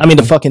 not a okay. team. I mean,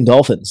 the fucking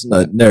Dolphins.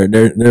 They're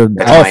That's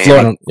all Miami.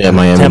 Florida. Yeah,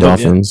 Miami Tampa,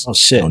 Dolphins. Yeah. Oh,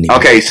 shit. Don't even-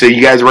 Okay, so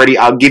you guys ready?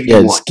 I'll give you Yeah,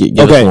 one. just give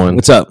us Okay, one.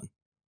 what's up?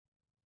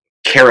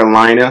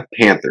 Carolina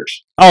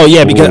Panthers. Oh,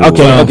 yeah, because, Ooh,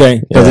 okay, wow. okay.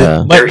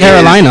 Yeah. But There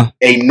Carolina.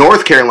 A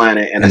North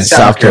Carolina and a And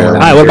South Carolina.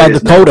 All right, what about There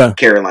is Dakota? no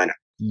Carolina.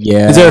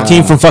 Yeah. Is there a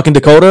team from fucking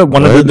Dakota?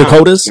 One of the What?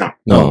 Dakotas? No.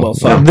 No. Oh, well,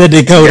 fuck. the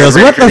Dakotas?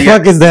 Yeah, What the ready for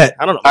fuck is that?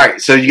 I don't know. All right,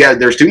 so you guys,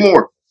 there's 2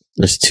 more.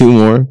 There's 2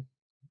 more.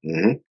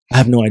 Mm-hmm. I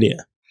have no idea.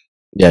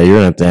 Yeah, you're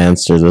gonna have to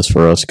answer this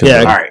for us. 'cause- Yeah.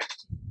 All right.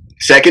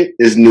 Second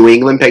is New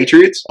England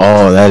Patriots.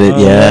 Oh, that is. Oh,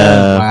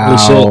 Yeah. Holy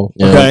shit.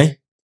 Yeah. Okay.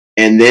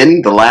 And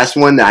then the last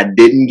one that I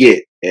didn't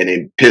get, and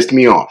it pissed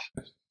me off.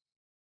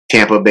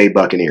 Tampa Bay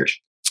Buccaneers.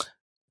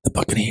 The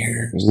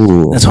Buccaneers.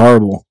 Ooh. That's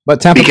horrible.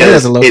 But Tampa Bay Because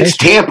has a location. it's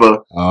Tampa,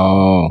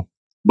 Oh.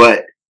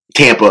 but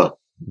Tampa.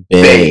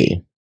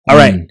 Bay. All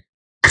right.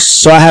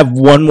 So I have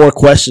one more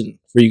question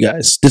for you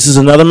guys. This is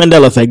another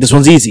Mandela effect. This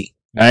one's easy.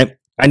 All right.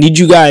 I need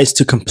you guys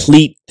to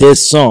complete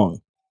this song.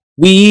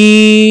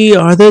 We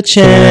are the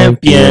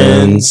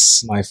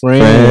champions. My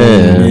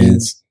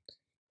friends.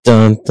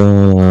 Dun,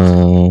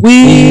 dun.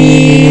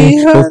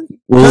 We are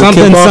We'll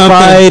Something, keep on something.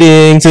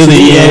 fighting to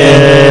the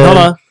end. Hold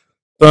on.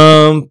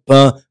 Bum,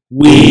 bum.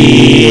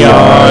 We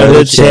are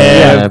the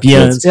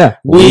champions. Yeah.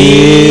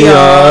 We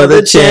are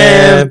the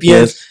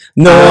champions.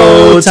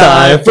 No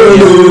time for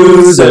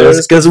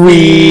losers, cause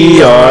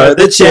we are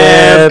the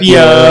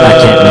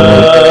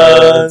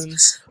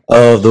champions.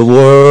 Of the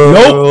world.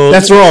 Nope,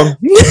 that's wrong.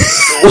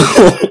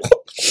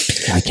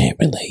 I can't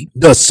relate.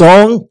 The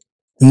song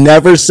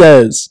never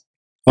says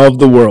of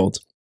the world.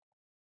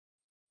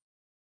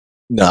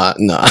 Nah.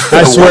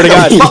 I swear to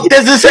What God. the fuck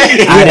does it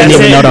say? I didn't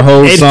even know the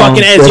whole it song.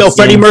 fucking ends. Yo,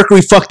 Freddie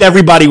Mercury fucked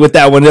everybody with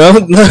that one, yo.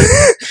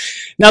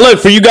 Now look,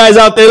 for you guys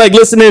out there like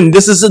listening,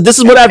 this is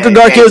what After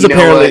Dark is You know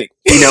apparently.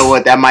 what? You know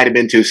what? That might have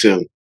been too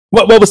soon.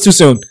 What was too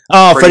soon?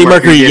 Oh, Freddie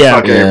Mercury, did yeah.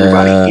 fuck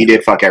everybody. Yeah. He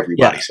did fuck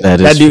everybody. Yeah. So. That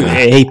That is dude, true.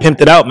 hey, he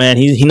pimped it out, man.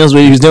 He knows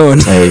what he was doing.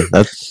 Hey,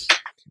 that's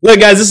Look,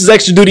 guys, this is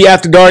Extra Duty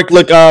After Dark.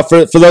 Look,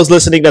 for those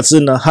listening that's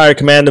in the higher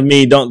command of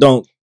me,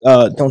 don't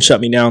shut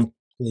me down.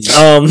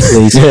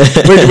 please.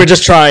 We're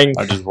just trying.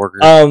 I just work.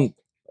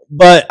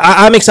 But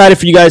I'm excited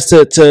for you guys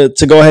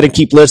to go ahead and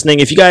keep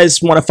listening. If you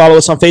guys want to follow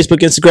us on Facebook,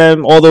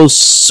 Instagram, all those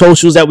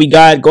socials that we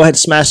got, go ahead and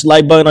smash the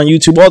like button on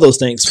YouTube, all those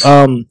things.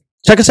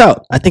 Check us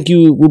out. I think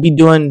you will be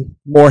doing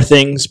more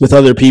things with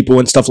other people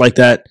and stuff like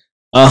that.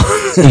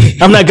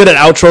 I'm not good at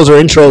outros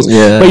or intros,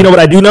 Yeah. but you know what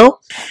I do know?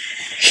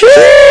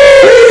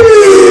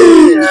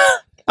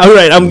 All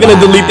right, I'm gonna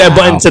delete that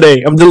button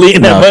today. I'm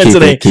deleting that No, button keep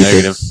today. it, keep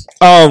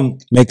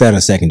it. Make that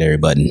a secondary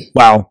button.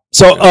 Wow.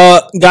 So,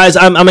 guys,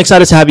 I'm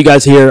excited to have you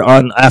guys here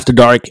on After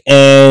Dark,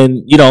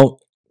 and you know,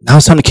 now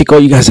it's time to kick all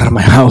you guys out of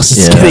my house.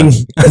 Yeah.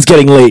 It's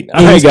getting late.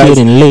 All right, guys.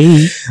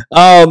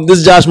 This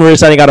is Josh Maria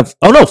signing out of.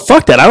 Oh no,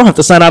 fuck that! I don't have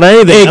to sign out of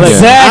anything.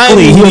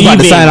 Exactly. I'm He was about to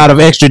leaving. sign out of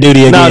extra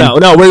duty again.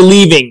 No, we're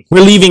leaving.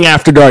 We're leaving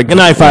After Dark. Good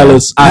night,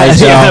 Philus. All right,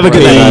 y'all. Have a good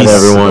Good night. night,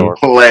 everyone.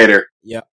 Later. Yep.